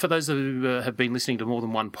 for those who have been listening to more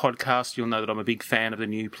than one podcast, you'll know that I'm a big fan of the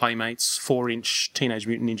new Playmates 4-inch Teenage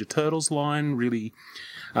Mutant Ninja Turtles line. Really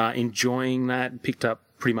enjoying that. Picked up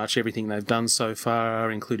pretty much everything they've done so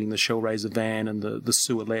far, including the Shellraiser van and the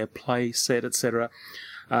Sewer Lair play set, etc.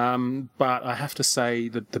 But I have to say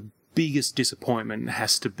that the biggest disappointment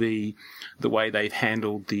has to be the way they've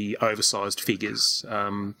handled the oversized figures.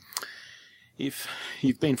 If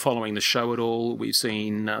you've been following the show at all, we've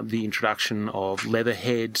seen the introduction of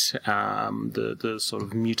Leatherhead, the sort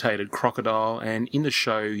of mutated crocodile, and in the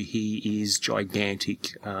show he is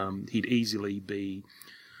gigantic. He'd easily be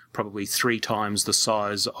probably 3 times the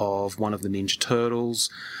size of one of the Ninja Turtles.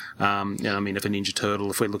 And I mean, if a Ninja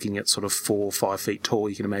Turtle, if we're looking at sort of 4 or 5 feet tall,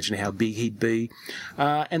 you can imagine how big he'd be.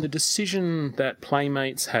 And the decision that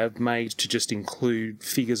Playmates have made to just include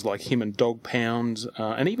figures like him and Dog Pound,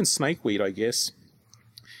 and even Snakeweed, I guess,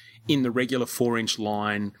 in the regular 4-inch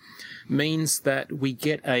line means that we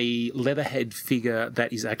get a Leatherhead figure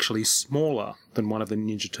that is actually smaller than one of the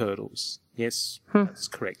Ninja Turtles. Yes, that's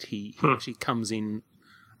correct. He actually comes in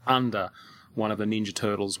under one of the Ninja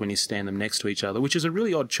Turtles when you stand them next to each other, which is a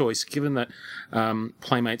really odd choice given that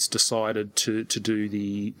Playmates decided to do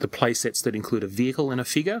the play sets that include a vehicle and a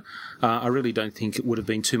figure. I really don't think it would have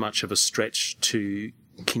been too much of a stretch to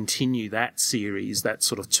continue that series, that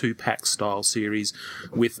sort of 2-pack style series,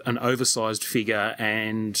 with an oversized figure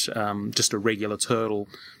and just a regular turtle.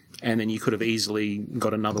 And then you could have easily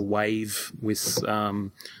got another wave with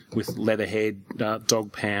Leatherhead,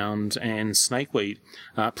 Dog Pound, and Snakeweed.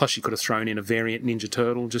 Plus, you could have thrown in a variant Ninja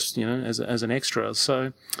Turtle just, as an extra.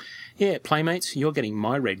 So, yeah, Playmates, you're getting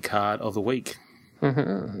my red card of the week.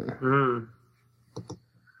 Well,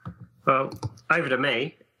 over to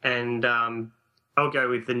me, and I'll go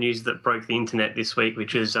with the news that broke the internet this week,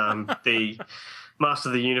 which is the Master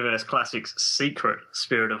of the Universe Classics Secret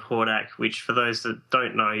Spirit of Hordak, which, for those that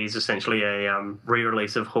don't know, is essentially a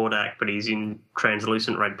re-release of Hordak, but he's in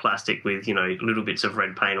translucent red plastic with, little bits of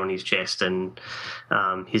red paint on his chest and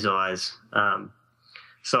his eyes.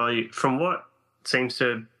 So from what seems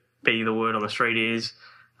to be the word on the street is,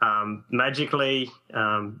 magically,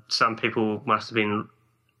 some people must have been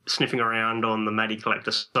sniffing around on the Matty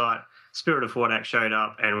Collector site. Spirit of Hordak showed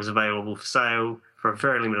up and was available for sale for a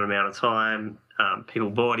very limited amount of time. People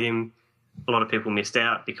bought him. A lot of people missed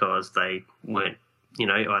out because they weren't,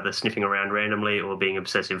 either sniffing around randomly or being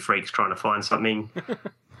obsessive freaks trying to find something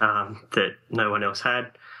that no one else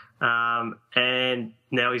had. And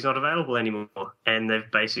now he's not available anymore. And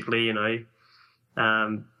they've basically,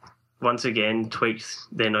 once again tweaked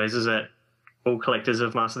their noses at all collectors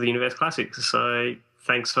of Master of the Universe Classics. So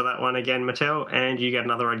thanks for that one again, Mattel, and you get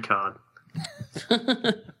another red card.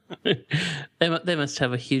 They must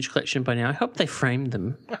have a huge collection by now. I hope they framed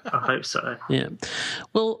them. I hope so. Yeah.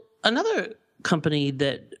 Well, another company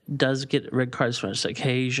that does get red cards from us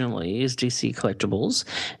occasionally is DC Collectibles,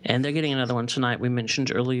 and they're getting another one tonight. We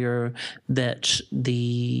mentioned earlier that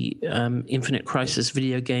the Infinite Crisis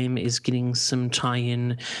video game is getting some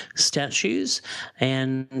tie-in statues,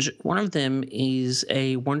 and one of them is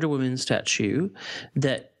a Wonder Woman statue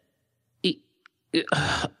that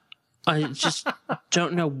I just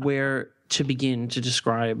don't know where to begin to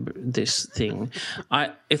describe this thing.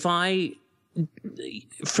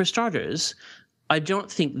 For starters, I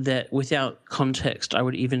don't think that without context I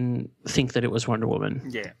would even think that it was Wonder Woman.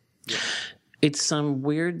 Yeah. It's some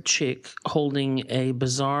weird chick holding a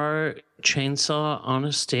bizarre chainsaw on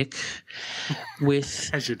a stick with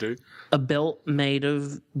as you do, a belt made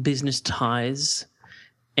of business ties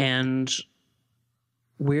and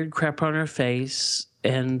weird crap on her face.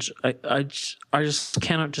 And I just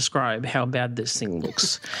cannot describe how bad this thing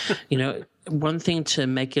looks. One thing to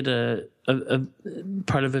make it a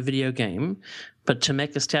part of a video game, but to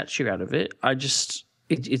make a statue out of it,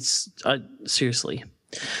 it's seriously.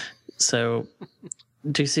 So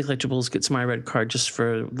DC Collectibles gets my red card just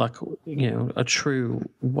for a true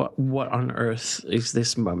what on earth is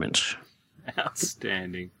this moment?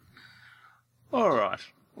 Outstanding. All right.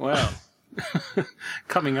 Well.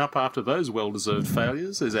 Coming up after those well-deserved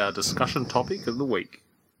failures is our discussion topic of the week.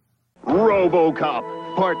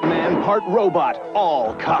 RoboCop. Part man, part robot.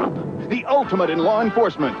 All cop. The ultimate in law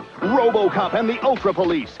enforcement. RoboCop and the Ultra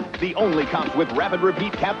Police. The only cops with rapid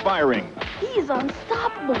repeat cap firing. He's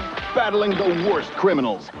unstoppable. Battling the worst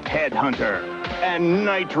criminals. Headhunter. And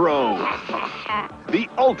Nitro. The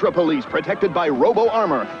Ultra Police, protected by Robo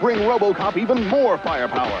Armor, bring RoboCop even more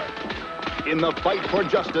firepower. In the fight for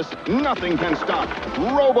justice, nothing can stop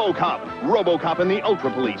RoboCop. RoboCop and the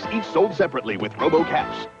Ultra Police, each sold separately with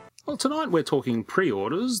RoboCaps. Well, tonight we're talking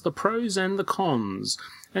pre-orders, the pros and the cons,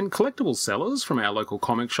 and collectible sellers from our local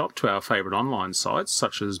comic shop to our favourite online sites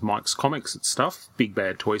such as Mike's Comics and Stuff, Big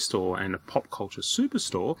Bad Toy Store and Pop Culture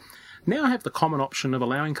Superstore now have the common option of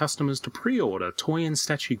allowing customers to pre-order toy and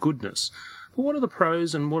statue goodness. But what are the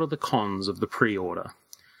pros and what are the cons of the pre-order?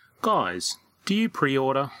 Guys, do you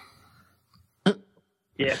pre-order?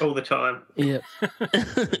 Yeah, all the time. Yeah.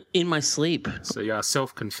 In my sleep. So you are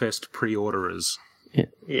self-confessed pre-orderers.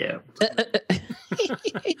 Yeah.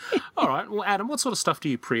 All right. Well, Adam, what sort of stuff do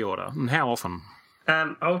you pre-order and how often?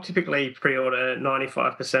 I'll typically pre-order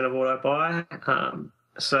 95% of what I buy.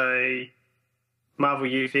 So Marvel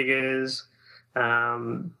U figures,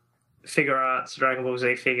 Figure Arts, Dragon Ball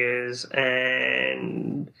Z figures,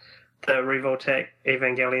 and the Revoltech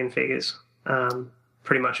Evangelion figures.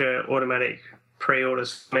 Pretty much automatic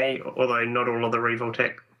pre-orders for me, although not all of the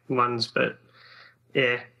Revoltech ones, but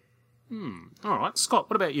yeah. All right. Scott,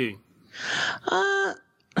 what about you?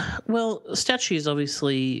 Well, statues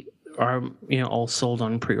obviously are, all sold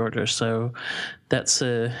on pre-order, so that's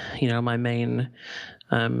my main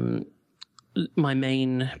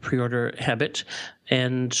pre-order habit,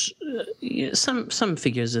 and some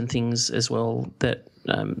figures and things as well that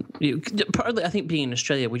partly I think being in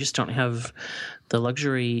Australia we just don't have the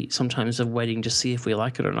luxury sometimes of waiting to see if we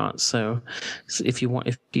like it or not. So if you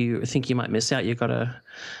think you might miss out, you've got to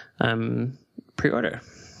pre-order.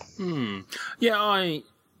 Yeah,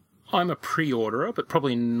 I'm a pre-orderer, but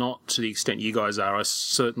probably not to the extent you guys are. I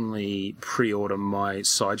certainly pre-order my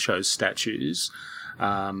Sideshow statues.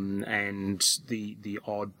 And the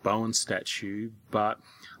odd Bowen statue, but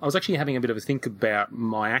I was actually having a bit of a think about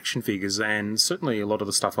my action figures, and certainly a lot of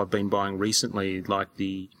the stuff I've been buying recently, like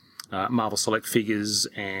the Marvel Select figures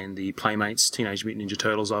and the Playmates Teenage Mutant Ninja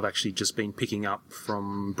Turtles, I've actually just been picking up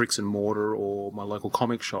from bricks and mortar or my local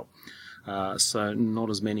comic shop. So not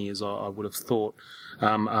as many as I would have thought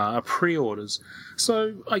are pre-orders.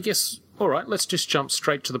 So I guess, all right, let's just jump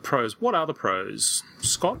straight to the pros. What are the pros?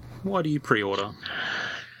 Scott, why do you pre-order?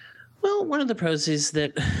 Well, one of the pros is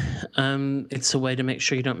that it's a way to make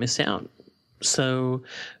sure you don't miss out. So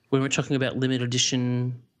when we're talking about limited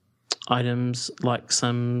edition items, like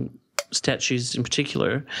some statues in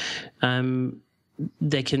particular,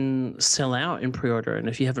 they can sell out in pre-order. And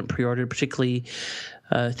if you haven't pre-ordered, particularly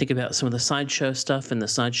think about some of the Sideshow stuff and the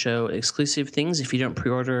Sideshow exclusive things. If you don't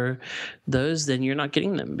pre-order those, then you're not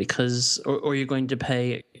getting them or you're going to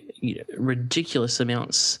pay ridiculous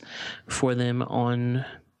amounts for them on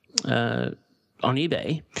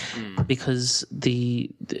eBay because they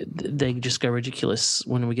just go ridiculous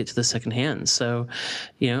when we get to the second hand. So,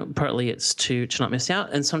 partly it's to not miss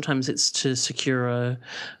out, and sometimes it's to secure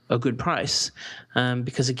a good price.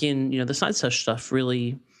 Because again, the Sideshow stuff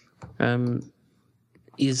really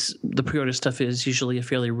is the pre-order stuff is usually a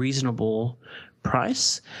fairly reasonable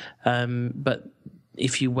price. But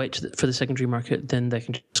if you wait for the secondary market, then they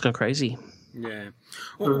can just go crazy. Yeah.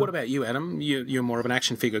 Well, what about you, Adam? You're more of an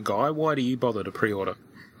action figure guy. Why do you bother to pre-order?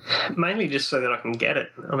 Mainly just so that I can get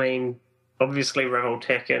it. I mean, obviously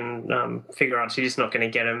Revoltech and Figure Arts, you're just not going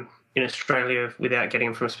to get them in Australia without getting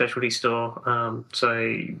them from a specialty store.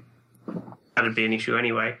 So that'd be an issue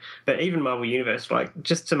anyway. But even Marvel Universe,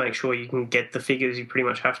 just to make sure you can get the figures, you pretty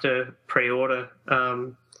much have to pre-order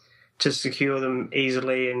to secure them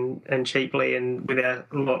easily and cheaply and without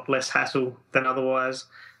a lot less hassle than otherwise.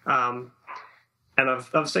 And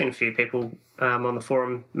I've seen a few people on the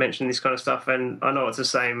forum mention this kind of stuff, and I know it's the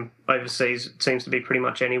same overseas. It seems to be pretty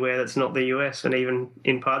much anywhere that's not the US, and even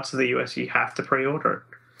in parts of the US, you have to pre-order it.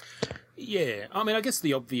 Yeah, I mean, I guess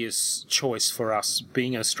the obvious choice for us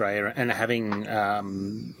being in Australia and having,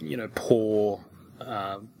 poor,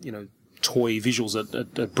 toy visuals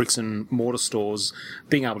at bricks and mortar stores,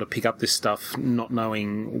 being able to pick up this stuff, not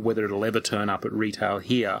knowing whether it'll ever turn up at retail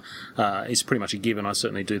here, is pretty much a given. I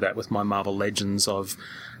certainly do that with my Marvel Legends. I've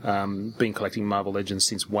been collecting Marvel Legends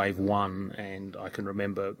since Wave 1, and I can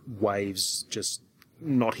remember waves just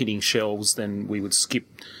not hitting shelves. Then we would skip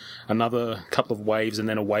another couple of waves, and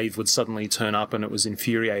then a wave would suddenly turn up, and it was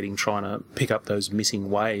infuriating trying to pick up those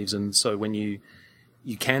missing waves. And so when you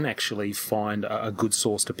can actually find a good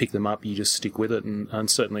source to pick them up, you just stick with it. And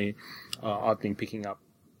certainly I've been picking up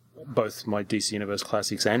both my DC Universe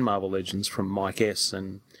Classics and Marvel Legends from Mike S.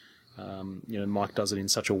 And, Mike does it in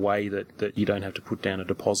such a way that you don't have to put down a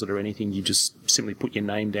deposit or anything. You just simply put your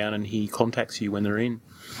name down and he contacts you when they're in.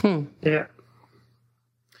 Yeah.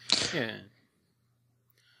 Yeah.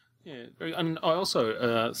 Yeah, and I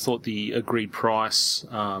also thought the agreed price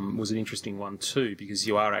was an interesting one too, because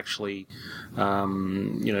you are actually,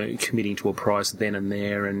 committing to a price then and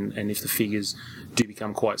there, and if the figures do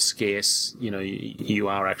become quite scarce, you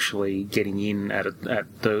are actually getting in at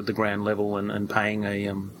the ground level and paying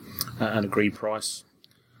an agreed price,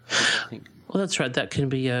 I think. Well, that's right. That can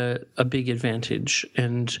be a big advantage.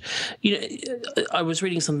 And, I was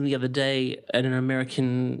reading something the other day at an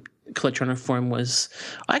American collector on a forum maybe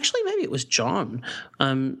it was John,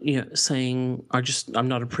 saying, I'm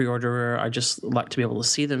not a pre-orderer. I just like to be able to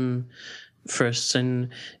see them first. And,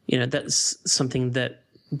 that's something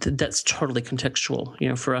that's totally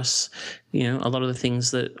contextual. For us, a lot of the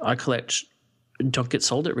things that I collect don't get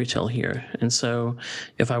sold at retail here. And so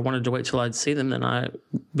if I wanted to wait till I'd see them,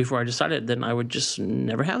 before I decided, then I would just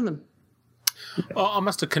never have them. I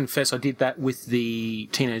must confess I did that with the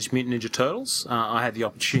Teenage Mutant Ninja Turtles. I had the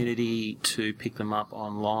opportunity to pick them up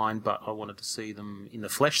online, but I wanted to see them in the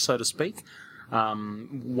flesh, so to speak.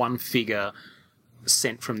 One figure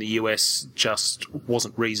sent from the US just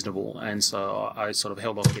wasn't reasonable, and so I sort of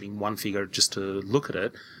held off getting one figure just to look at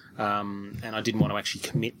it. And I didn't want to actually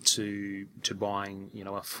commit to buying,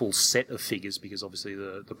 a full set of figures, because obviously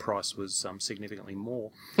the price was significantly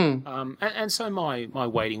more. And so my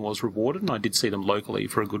waiting was rewarded, and I did see them locally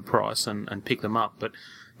for a good price and pick them up. But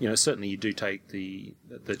certainly you do take the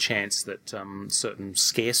chance that certain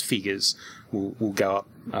scarce figures will go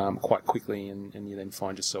up quite quickly, and you then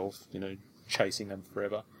find yourself chasing them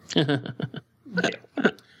forever.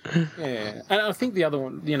 Yeah, and I think the other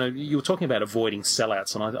one, you were talking about avoiding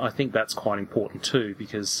sellouts, and I think that's quite important too,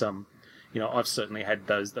 because I've certainly had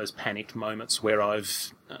those panicked moments where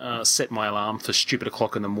I've set my alarm for stupid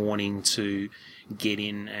o'clock in the morning to get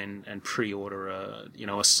in and pre-order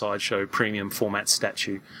a Sideshow premium format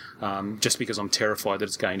statue, just because I'm terrified that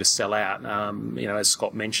it's going to sell out. As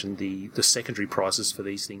Scott mentioned, the secondary prices for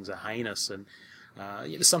these things are heinous, and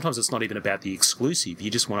sometimes it's not even about the exclusive.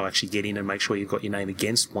 You just want to actually get in and make sure you've got your name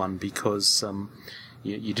against one, because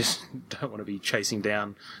you just don't want to be chasing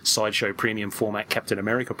down Sideshow premium format Captain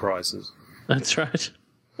America prices. That's right.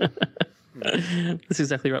 That's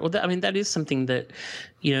exactly right. Well, that is something that,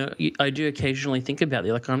 I do occasionally think about.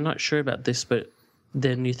 Like, I'm not sure about this, but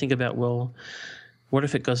then you think about, well, what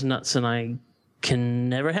if it goes nuts and I can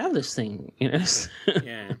never have this thing?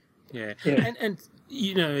 Yeah. And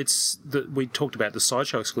it's that we talked about the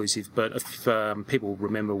Sideshow exclusive, but if people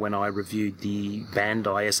remember when I reviewed the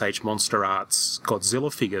Bandai SH Monster Arts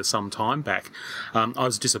Godzilla figure some time back, I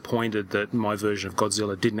was disappointed that my version of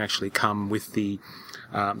Godzilla didn't actually come with the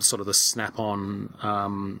sort of the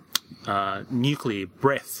snap-on nuclear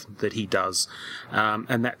breath that he does,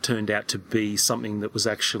 and that turned out to be something that was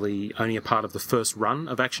actually only a part of the first run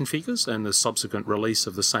of action figures, and the subsequent release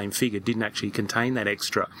of the same figure didn't actually contain that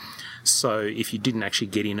extra. So if you didn't actually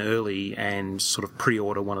get in early and sort of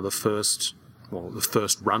pre-order one of the first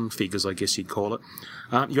run figures, I guess you'd call it,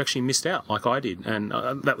 you actually missed out, like I did, and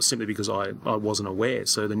that was simply because I wasn't aware.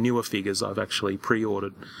 So the newer figures I've actually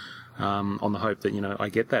pre-ordered on the hope that I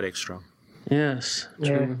get that extra. Yes,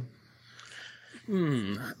 true.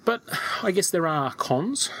 But I guess there are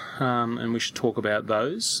cons, and we should talk about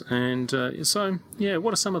those. And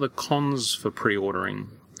what are some of the cons for pre-ordering,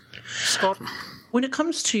 Scott? When it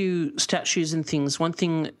comes to statues and things, one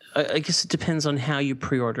thing, I guess it depends on how you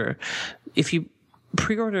pre-order. If you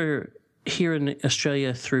pre-order here in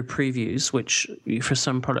Australia through previews, which for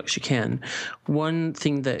some products you can, one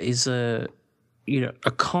thing that is a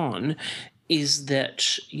con is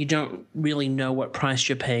that you don't really know what price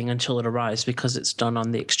you're paying until it arrives, because it's done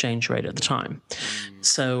on the exchange rate at the time.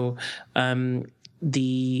 So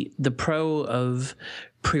the pro of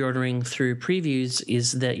pre-ordering through previews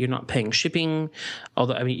is that you're not paying shipping,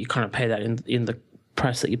 although you kind of pay that in the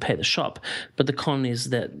price that you pay the shop. But the con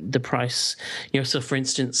is that the price, so for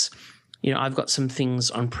instance, I've got some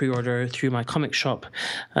things on pre-order through my comic shop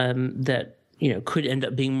that could end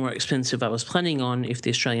up being more expensive I was planning on if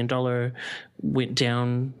the Australian dollar went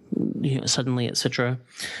down suddenly, etc.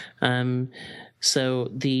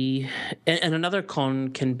 So and another con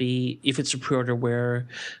can be if it's a pre-order where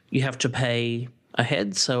you have to pay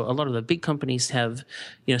ahead. So a lot of the big companies have,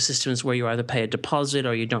 systems where you either pay a deposit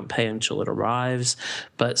or you don't pay until it arrives.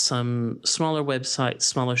 But some smaller websites,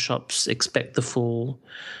 smaller shops expect the full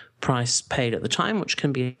price paid at the time, which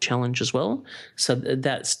can be a challenge as well. So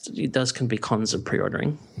those can be cons of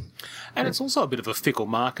pre-ordering. And it's also a bit of a fickle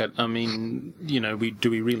market. I mean, do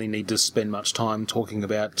we really need to spend much time talking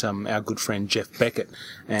about our good friend Jeff Beckett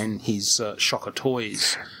and his Shocker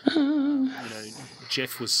Toys?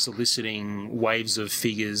 Jeff was soliciting waves of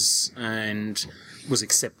figures and was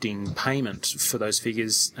accepting payment for those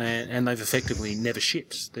figures, and they've effectively never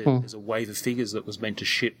shipped. There's a wave of figures that was meant to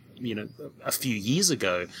ship, a few years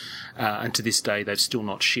ago, and to this day they've still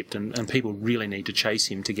not shipped, and people really need to chase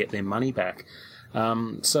him to get their money back.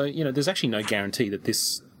 So there's actually no guarantee that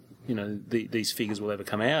this, these figures will ever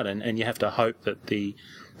come out, and you have to hope that the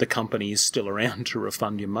company is still around to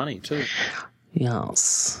refund your money too.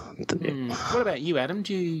 Yes. What about you, Adam?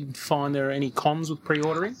 Do you find there are any cons with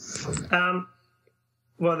pre-ordering?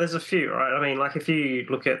 Well, there's a few, right? I mean, like if you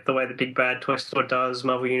look at the way the Big Bad Toy Store does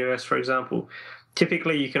Marvel Universe, for example,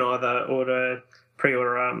 typically you can either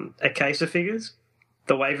pre-order a case of figures,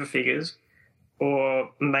 the wave of figures,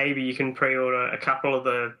 or maybe you can pre-order a couple of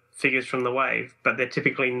the figures from the wave, but they're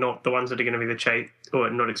typically not the ones that are going to be the chase, or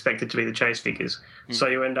not expected to be the chase figures. So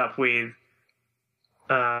you end up with,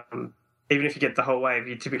 even if you get the whole wave,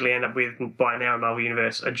 you typically end up with, by now in Marvel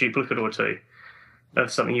Universe, a duplicate or two of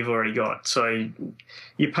something you've already got. So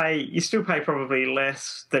you still pay probably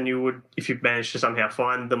less than you would if you managed to somehow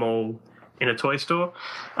find them all in a toy store,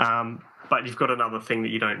 but you've got another thing that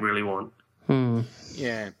you don't really want.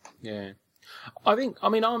 Yeah.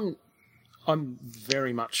 I'm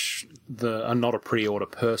very much not a pre-order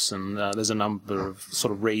person. There's a number of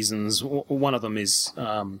sort of reasons. One of them is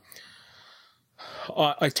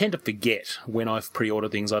I tend to forget when I've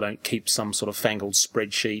pre-ordered things. I don't keep some sort of fangled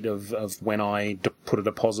spreadsheet of when I put a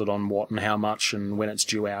deposit on what and how much and when it's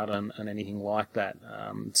due out and anything like that.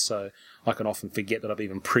 So I can often forget that I've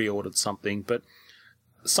even pre-ordered something. But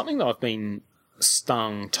something that I've been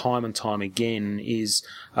stung time and time again is,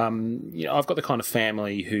 I've got the kind of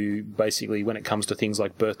family who basically, when it comes to things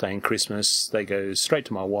like birthday and Christmas, they go straight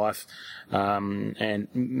to my wife, and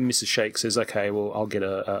Mrs. Shake says, okay, well, I'll get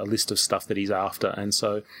a list of stuff that he's after, and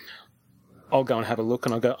so I'll go and have a look,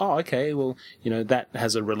 and I'll go, oh, okay, well, that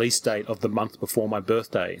has a release date of the month before my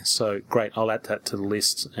birthday, so great, I'll add that to the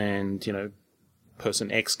list, and,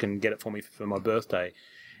 person X can get it for me for my birthday.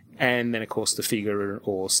 And then, of course, the figure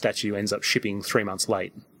or statue ends up shipping 3 months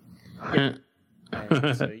late. And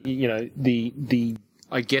so,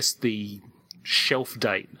 I guess the shelf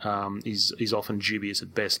date is often dubious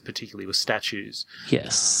at best, particularly with statues.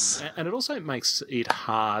 Yes. And it also makes it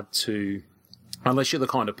hard to, unless you're the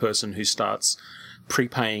kind of person who starts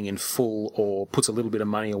prepaying in full or puts a little bit of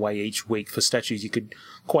money away each week for statues, you could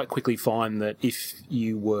quite quickly find that if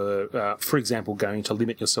you were, for example, going to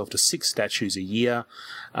limit yourself to 6 statues a year,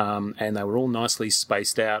 and they were all nicely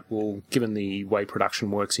spaced out, well, given the way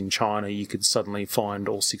production works in China, you could suddenly find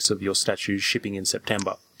all 6 of your statues shipping in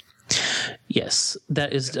September. Yes,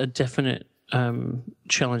 that is a definite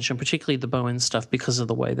challenge, and particularly the Bowen stuff, because of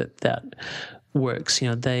the way that works.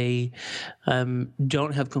 They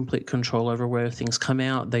don't have complete control over where things come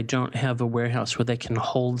out. They don't have a warehouse where they can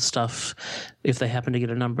hold stuff if they happen to get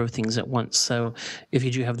a number of things at once. So if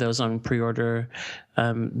you do have those on pre-order,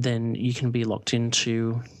 then you can be locked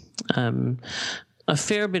into a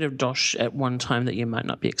fair bit of dosh at one time that you might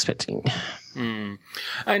not be expecting.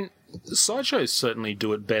 And sideshows certainly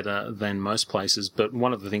do it better than most places, but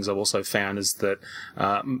one of the things I've also found is that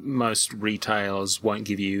most retailers won't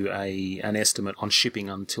give you an estimate on shipping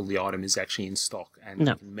until the item is actually in stock and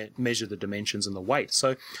you can measure the dimensions and the weight.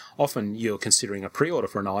 So often you're considering a pre-order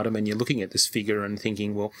for an item and you're looking at this figure and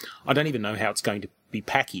thinking, well, I don't even know how it's going to be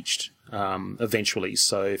packaged eventually.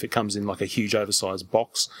 So if it comes in like a huge oversized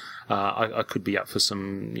box, I could be up for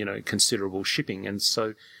some, considerable shipping. And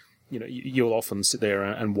so you'll often sit there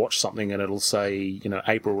and watch something and it'll say,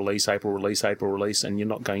 April release, and you're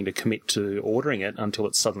not going to commit to ordering it until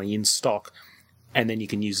it's suddenly in stock. And then you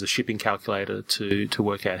can use the shipping calculator to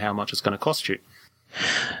work out how much it's going to cost you.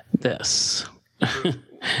 This.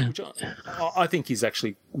 Which I think is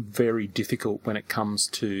actually very difficult when it comes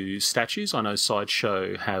to statues. I know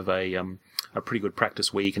Sideshow have a pretty good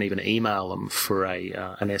practice where you can even email them for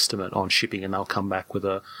an estimate on shipping, and they'll come back with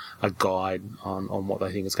a guide on what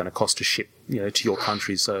they think it's going to cost to ship, to your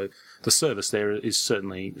country. So the service there is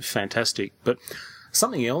certainly fantastic. But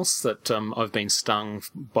something else that I've been stung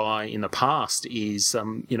by in the past is,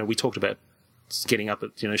 we talked about getting up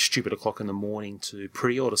at stupid o'clock in the morning to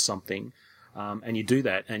pre-order something. And you do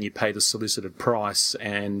that and you pay the solicited price,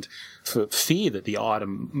 and for fear that the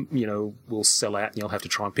item, will sell out and you'll have to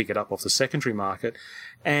try and pick it up off the secondary market.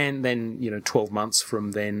 And then, 12 months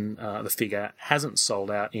from then, the figure hasn't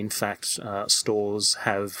sold out. In fact, stores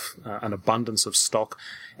have an abundance of stock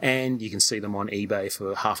and you can see them on eBay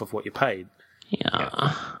for half of what you paid.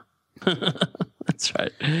 Yeah. That's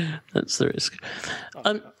right. That's the risk.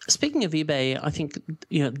 Speaking of eBay, I think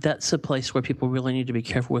that's a place where people really need to be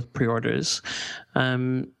careful with pre-orders.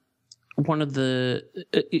 one of the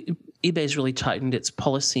eBay's really tightened its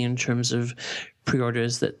policy in terms of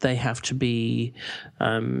pre-orders, that they have to be,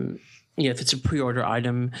 if it's a pre-order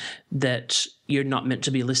item, that you're not meant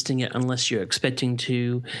to be listing it unless you're expecting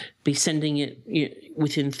to be sending it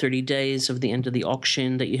within 30 days of the end of the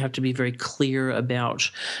auction, that you have to be very clear about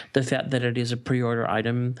the fact that it is a pre-order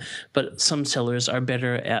item. But some sellers are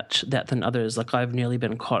better at that than others. Like, I've nearly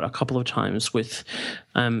been caught a couple of times with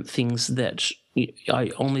things that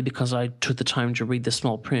only because I took the time to read the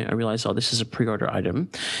small print, I realized, oh, this is a pre-order item.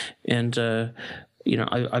 And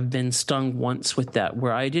I've been stung once with that,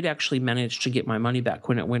 where I did actually manage to get my money back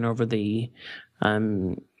when it went over the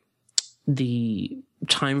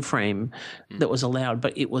time frame that was allowed,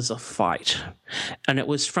 but it was a fight, and it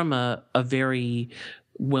was from a very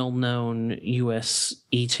well-known U.S.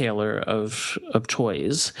 e-tailer of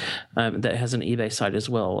toys that has an eBay site as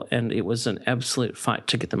well, and it was an absolute fight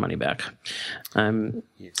to get the money back.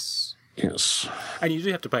 Yes. Yes. And you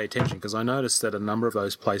do have to pay attention, because I noticed that a number of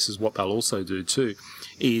those places, what they'll also do too,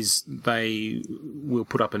 is they will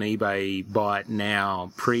put up an eBay buy it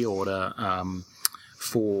now pre-order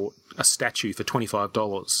for a statue for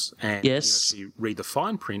 $25. And yes. If you read the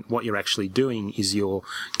fine print, what you're actually doing is you're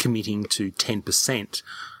committing to 10%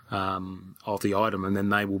 of the item, and then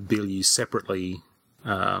they will bill you separately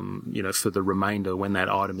for the remainder when that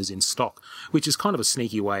item is in stock, which is kind of a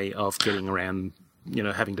sneaky way of getting around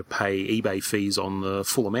having to pay eBay fees on the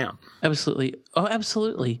full amount. Absolutely. Oh,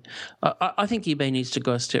 absolutely. I think eBay needs to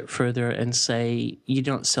go a step further and say, you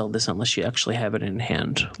don't sell this unless you actually have it in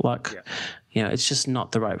hand. It's just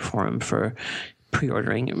not the right forum for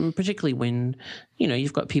pre-ordering, particularly when,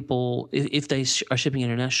 you've got people, if they are shipping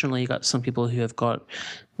internationally, you've got some people who have got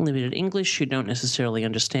limited English who don't necessarily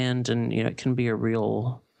understand, and, it can be a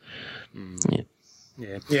real...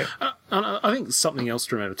 Yeah. I think something else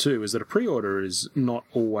to remember too is that a pre-order is not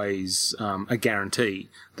always a guarantee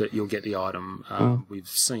that you'll get the item. We've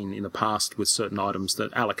seen in the past with certain items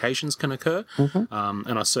that allocations can occur,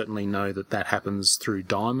 and I certainly know that happens through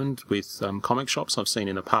Diamond with comic shops. I've seen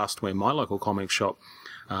in the past where my local comic shop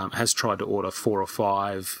has tried to order 4 or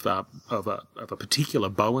 5 of a particular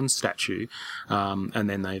Bowen statue, and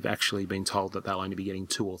then they've actually been told that they'll only be getting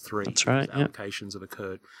 2 or 3. That's right. Allocations have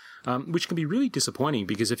occurred. Which can be really disappointing,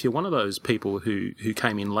 because if you're one of those people who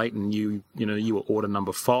came in late and you were order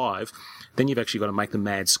number 5, then you've actually got to make the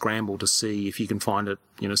mad scramble to see if you can find it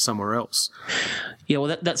somewhere else. Yeah,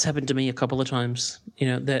 well, that's happened to me a couple of times.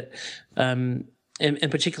 And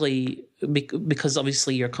particularly because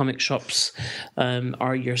obviously your comic shops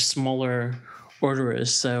are your smaller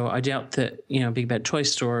orderers, so I doubt that Big Bad Toy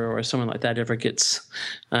Store or someone like that ever gets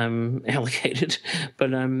allocated. But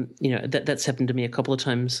that's happened to me a couple of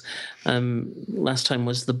times. Last time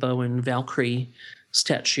was the Bowen Valkyrie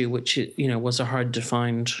statue, which was a hard to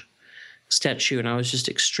find statue, and I was just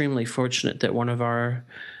extremely fortunate that one of our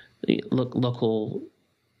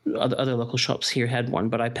other local shops here had one,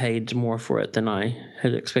 but I paid more for it than I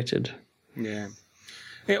had expected. Yeah.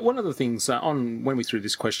 Yeah, one of the things when we threw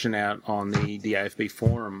this question out on the AFB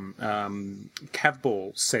forum,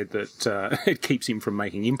 Cavball said that it keeps him from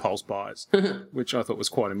making impulse buys, which I thought was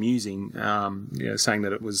quite amusing, saying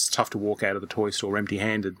that it was tough to walk out of the toy store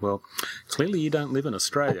empty-handed. Well, clearly you don't live in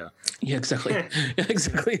Australia. Yeah, exactly.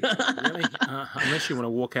 Exactly. Really? Unless you want to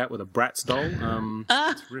walk out with a Bratz doll,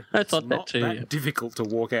 I thought that too. It's not difficult to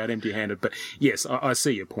walk out empty-handed. But yes, I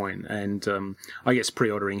see your point, and I guess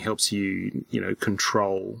pre-ordering helps you,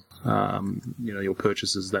 control your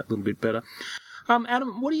purchases that little bit better.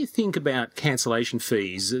 Adam, what do you think about cancellation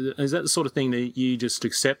fees? Is that the sort of thing that you just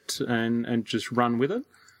accept and just run with it?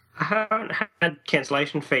 I haven't had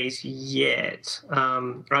cancellation fees yet.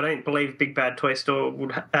 I don't believe Big Bad Toy Store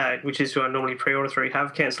would, which is who I normally pre-order through,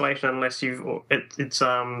 have cancellation unless the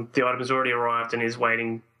item has already arrived and is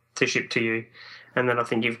waiting to ship to you, and then I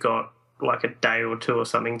think you've got like a day or 2 or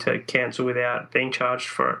something to cancel without being charged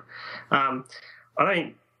for it. I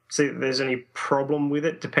don't see that there's any problem with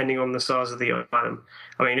it, depending on the size of the item.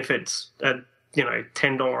 I mean, if it's a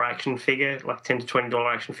 $10 action figure, like $10 to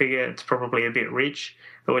 $20 action figure, it's probably a bit rich.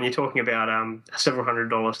 But when you're talking about a several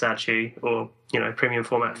 $100 statue or premium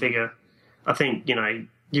format figure, I think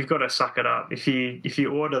you've got to suck it up. If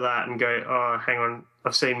you order that and go, oh, hang on,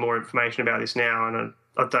 I've seen more information about this now and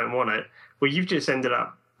I don't want it. Well, you've just ended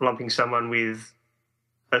up lumping someone with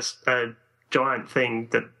a giant thing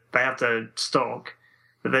that they have to stock,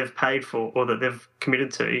 that they've paid for or that they've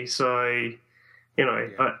committed to. So,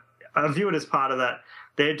 I view it as part of that.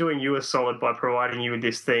 They're doing you a solid by providing you with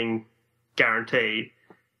this thing guaranteed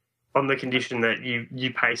on the condition that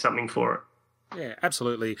you pay something for it. Yeah,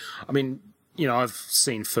 absolutely. I mean, I've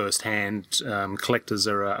seen firsthand collectors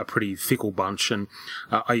are a pretty fickle bunch, and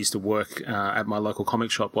I used to work at my local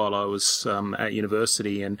comic shop while I was at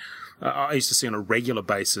university, and I used to see on a regular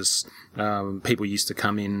basis people used to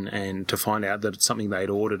come in and to find out that something they'd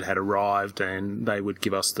ordered had arrived, and they would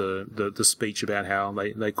give us the speech about how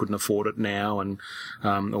they couldn't afford it now, and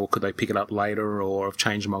or could they pick it up later, or I've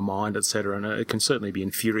changed my mind, etc. And it can certainly be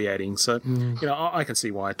infuriating. So I can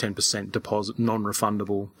see why a 10% deposit,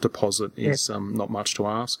 non-refundable deposit, is not much to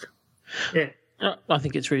ask. Yeah, I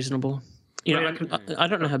think it's reasonable. I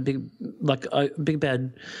don't know how Big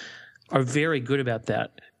Bad are very good about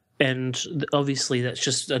that. And obviously, that's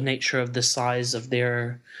just the nature of the size of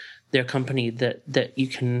their company that you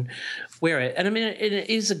can wear it. And I mean, it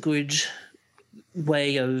is a good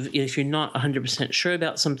way of, if you're not 100% sure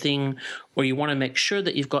about something, or you want to make sure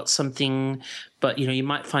that you've got something, but you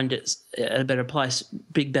might find it at a better price.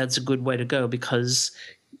 Big Bad's a good way to go because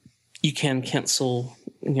you can cancel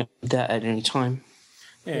that at any time.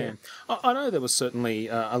 Yeah, I know there was certainly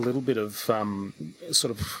a little bit of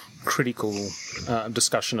sort of critical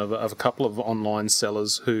discussion of a couple of online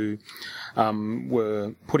sellers who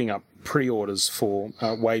were putting up pre-orders for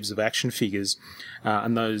waves of action figures,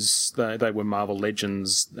 and those they were Marvel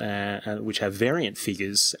Legends, which have variant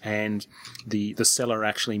figures, and the seller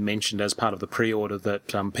actually mentioned as part of the pre-order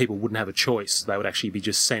that people wouldn't have a choice; they would actually be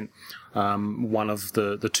just sent one of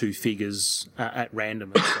the two figures at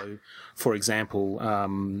random. And so, for example,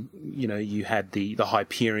 you had the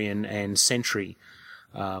Hyperion and Sentry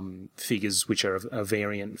figures, which are a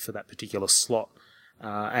variant for that particular slot,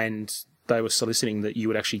 and they were soliciting that you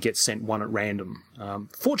would actually get sent one at random.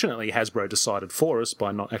 Fortunately, Hasbro decided for us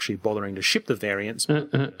by not actually bothering to ship the variants.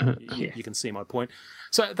 You can see my point.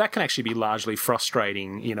 So that can actually be largely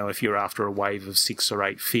frustrating, if you're after a wave of 6 or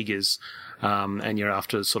 8 figures, and you're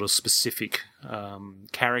after sort of specific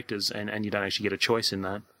characters, and you don't actually get a choice in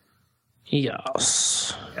that.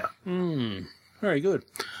 Yes. Yeah. Very good.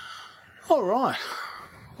 All right.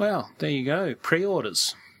 Well, there you go.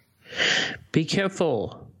 Pre-orders. Be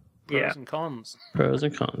careful. Pros and cons. Pros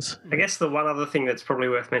and cons. I guess the one other thing that's probably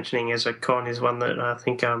worth mentioning as a con is one that I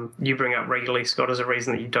think you bring up regularly, Scott, as a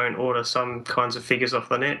reason that you don't order some kinds of figures off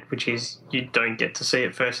the net, which is you don't get to see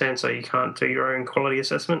it firsthand, so you can't do your own quality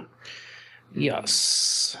assessment.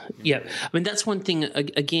 Yes. Yeah. I mean, that's one thing,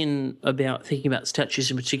 again, about thinking about statues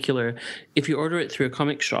in particular. If you order it through a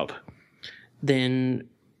comic shop, then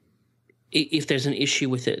if there's an issue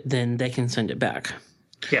with it, then they can send it back.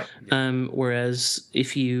 Yeah. Whereas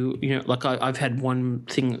if I've had one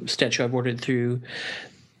statue I've ordered through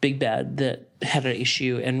Big Bad that had an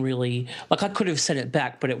issue, and really, I could have sent it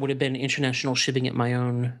back, but it would have been international shipping at my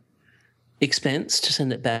own expense to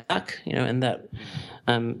send it back, and that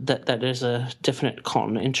is a definite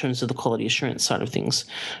con in terms of the quality assurance side of things.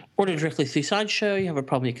 Order directly through Sideshow, you have a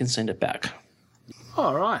problem, you can send it back.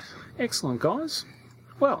 All right. Excellent, guys.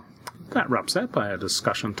 Well, that wraps up our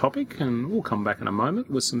discussion topic, and we'll come back in a moment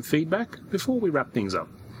with some feedback before we wrap things up.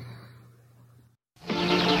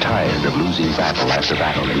 Tired of losing battle after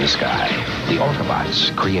battle in the sky, the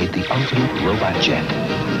Autobots create the ultimate robot jet,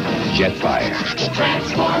 Jetfire.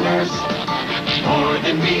 Transformers, more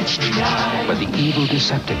than meets the eye. But the evil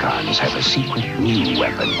Decepticons have a secret new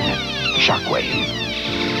weapon, Shockwave.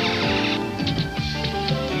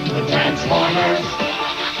 The Transformers,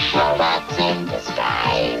 robots in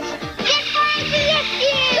disguise.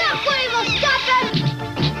 Shockwave will stop him!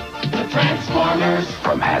 The Transformers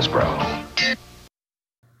from Hasbro.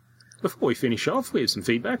 Before we finish off, we have some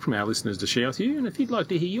feedback from our listeners to share with you, and if you'd like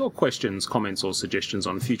to hear your questions, comments or suggestions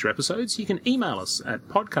on future episodes, you can email us at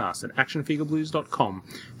podcast@actionfigureblues.com,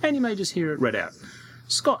 and you may just hear it read out.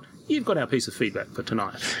 Scott, you've got our piece of feedback for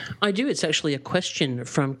tonight. I do. It's actually a question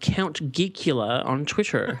from Count Geekula on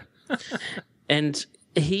Twitter. And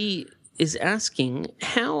he is asking,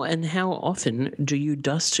 how often do you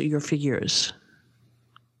dust your figures?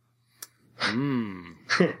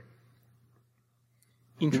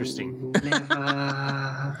 Interesting.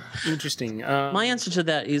 Interesting. My answer to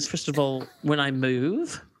that is, first of all, when I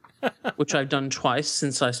move, which I've done twice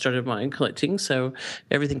since I started my own collecting, so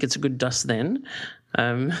everything gets a good dust then.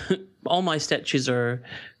 All my statues are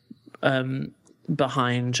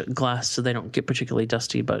behind glass, so they don't get particularly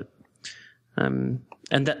dusty, but and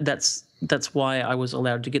that's why I was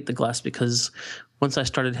allowed to get the glass, because once I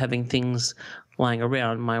started having things lying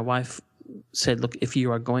around, my wife said, look, if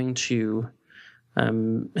you are going to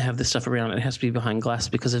have this stuff around, it has to be behind glass,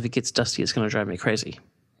 because if it gets dusty, it's going to drive me crazy.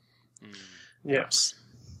 Yes.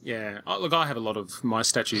 Yeah. Look, I have a lot of my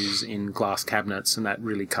statues in glass cabinets, and that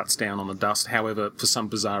really cuts down on the dust. However, for some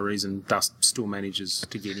bizarre reason, dust still manages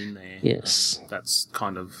to get in there. Yes. That's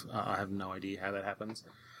kind of... I have no idea how that happens.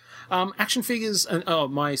 Action figures,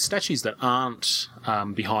 my statues that aren't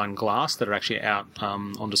behind glass, that are actually out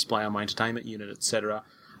on display on my entertainment unit, etc.,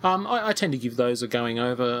 I tend to give those a going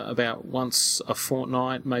over about once a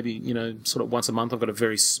fortnight, maybe, sort of once a month. I've got a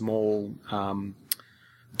very small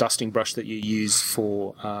dusting brush that you use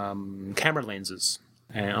for camera lenses,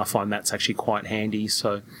 and I find that's actually quite handy,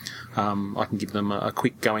 so I can give them a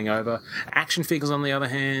quick going over. Action figures, on the other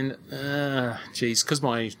hand, because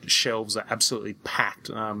my shelves are absolutely packed,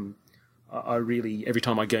 I really, every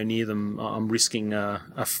time I go near them, I'm risking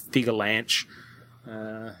a figure lanch.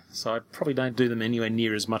 So I probably don't do them anywhere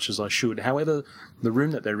near as much as I should. However, the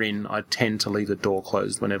room that they're in, I tend to leave the door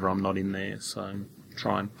closed whenever I'm not in there, so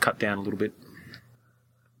try and cut down a little bit.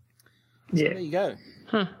 Yeah. So there you go.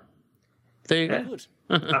 Huh. There you Yeah. go. Good.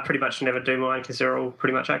 I pretty much never do mine because they're all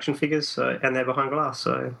pretty much action figures, and they're behind glass,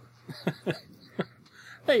 so...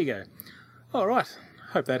 There you go. All right.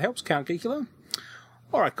 Hope that helps, Count Geekula.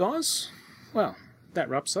 All right, guys. Well, that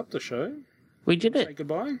wraps up the show. We did it. Say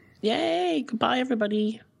goodbye. Yay! Goodbye,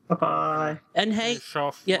 everybody. Bye-bye. And hey... Finish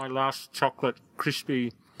off yeah. my last chocolate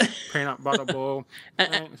crispy peanut butter ball.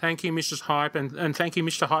 Thank you, Mrs. Hype, and thank you,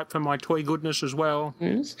 Mr. Hype, for my toy goodness as well.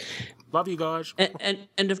 Yes. Love you guys.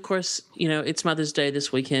 And of course, it's Mother's Day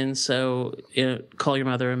this weekend, so call your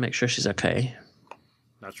mother and make sure she's okay.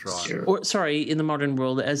 That's right. Sure. Or, sorry, in the modern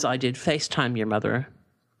world, as I did, FaceTime your mother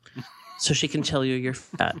so she can tell you you're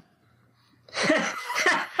fat.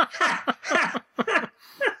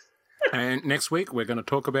 And next week, we're going to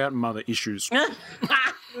talk about mother issues. All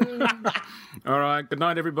right. Good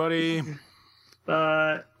night, everybody.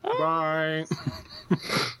 Bye. Bye.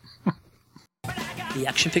 The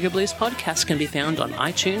Action Figure Blues podcast can be found on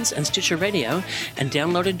iTunes and Stitcher Radio and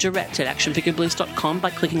downloaded direct at actionfigureblues.com by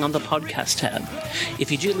clicking on the podcast tab. If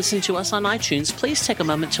you do listen to us on iTunes, please take a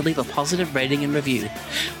moment to leave a positive rating and review.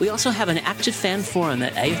 We also have an active fan forum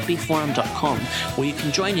at afbforum.com where you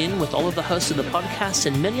can join in with all of the hosts of the podcast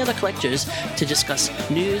and many other collectors to discuss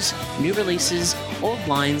news, new releases, old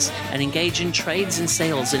lines, and engage in trades and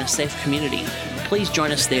sales in a safe community. Please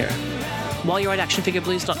join us there. While you're at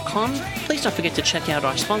actionfigureblues.com, please don't forget to check out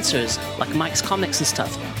our sponsors like Mike's Comics and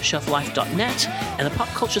Stuff, shelflife.net, and the Pop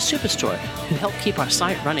Culture Superstore, who help keep our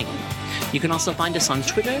site running. You can also find us on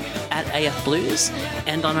Twitter at AFBlues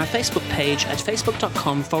and on our Facebook page at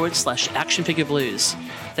facebook.com/actionfigureblues.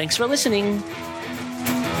 Thanks for listening.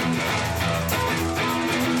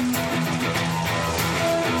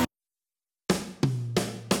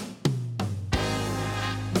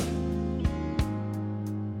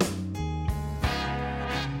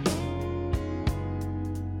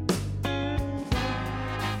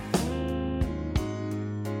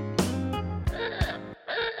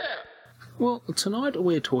 Well, tonight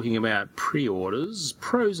we're talking about pre-orders,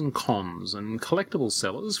 pros and cons, and collectible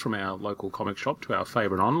sellers from our local comic shop to our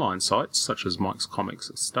favourite online sites, such as Mike's Comics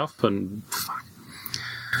and Stuff, and...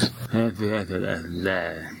 Yeah,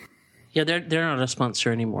 they're not a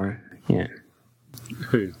sponsor anymore. Yeah.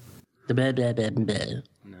 Who? The blah, blah, blah, blah.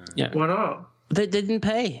 No. Yeah. Why not? They didn't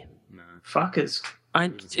pay. No. Fuckers.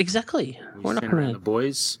 Exactly. We're not Send around going the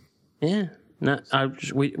boys. Yeah. No,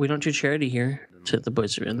 we don't do charity here. To the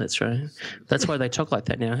boys around, that's right. That's why they talk like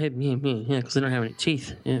that now. Hey, me, yeah, because they don't have any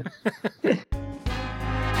teeth. Yeah.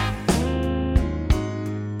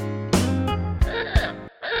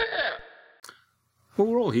 Well,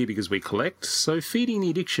 we're all here because we collect, so feeding the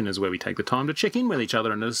addiction is where we take the time to check in with each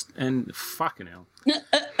other and fucking hell. I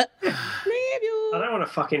don't want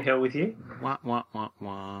to fucking hell with you. Wah, wah, wah,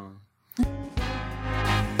 wah.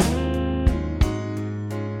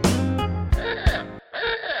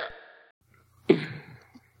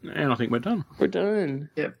 And I think we're done. We're done.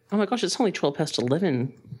 Yep. Oh my gosh, it's only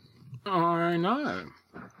 11:12. I know.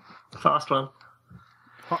 Fast one.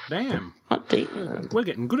 Hot damn. Hot damn. We're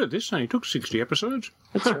getting good at this. It only took 60 episodes.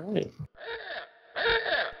 That's right.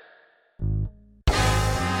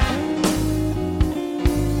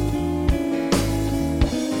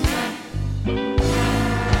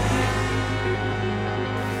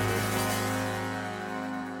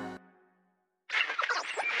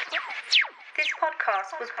 This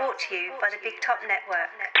podcast was brought to you by the Big Top Network.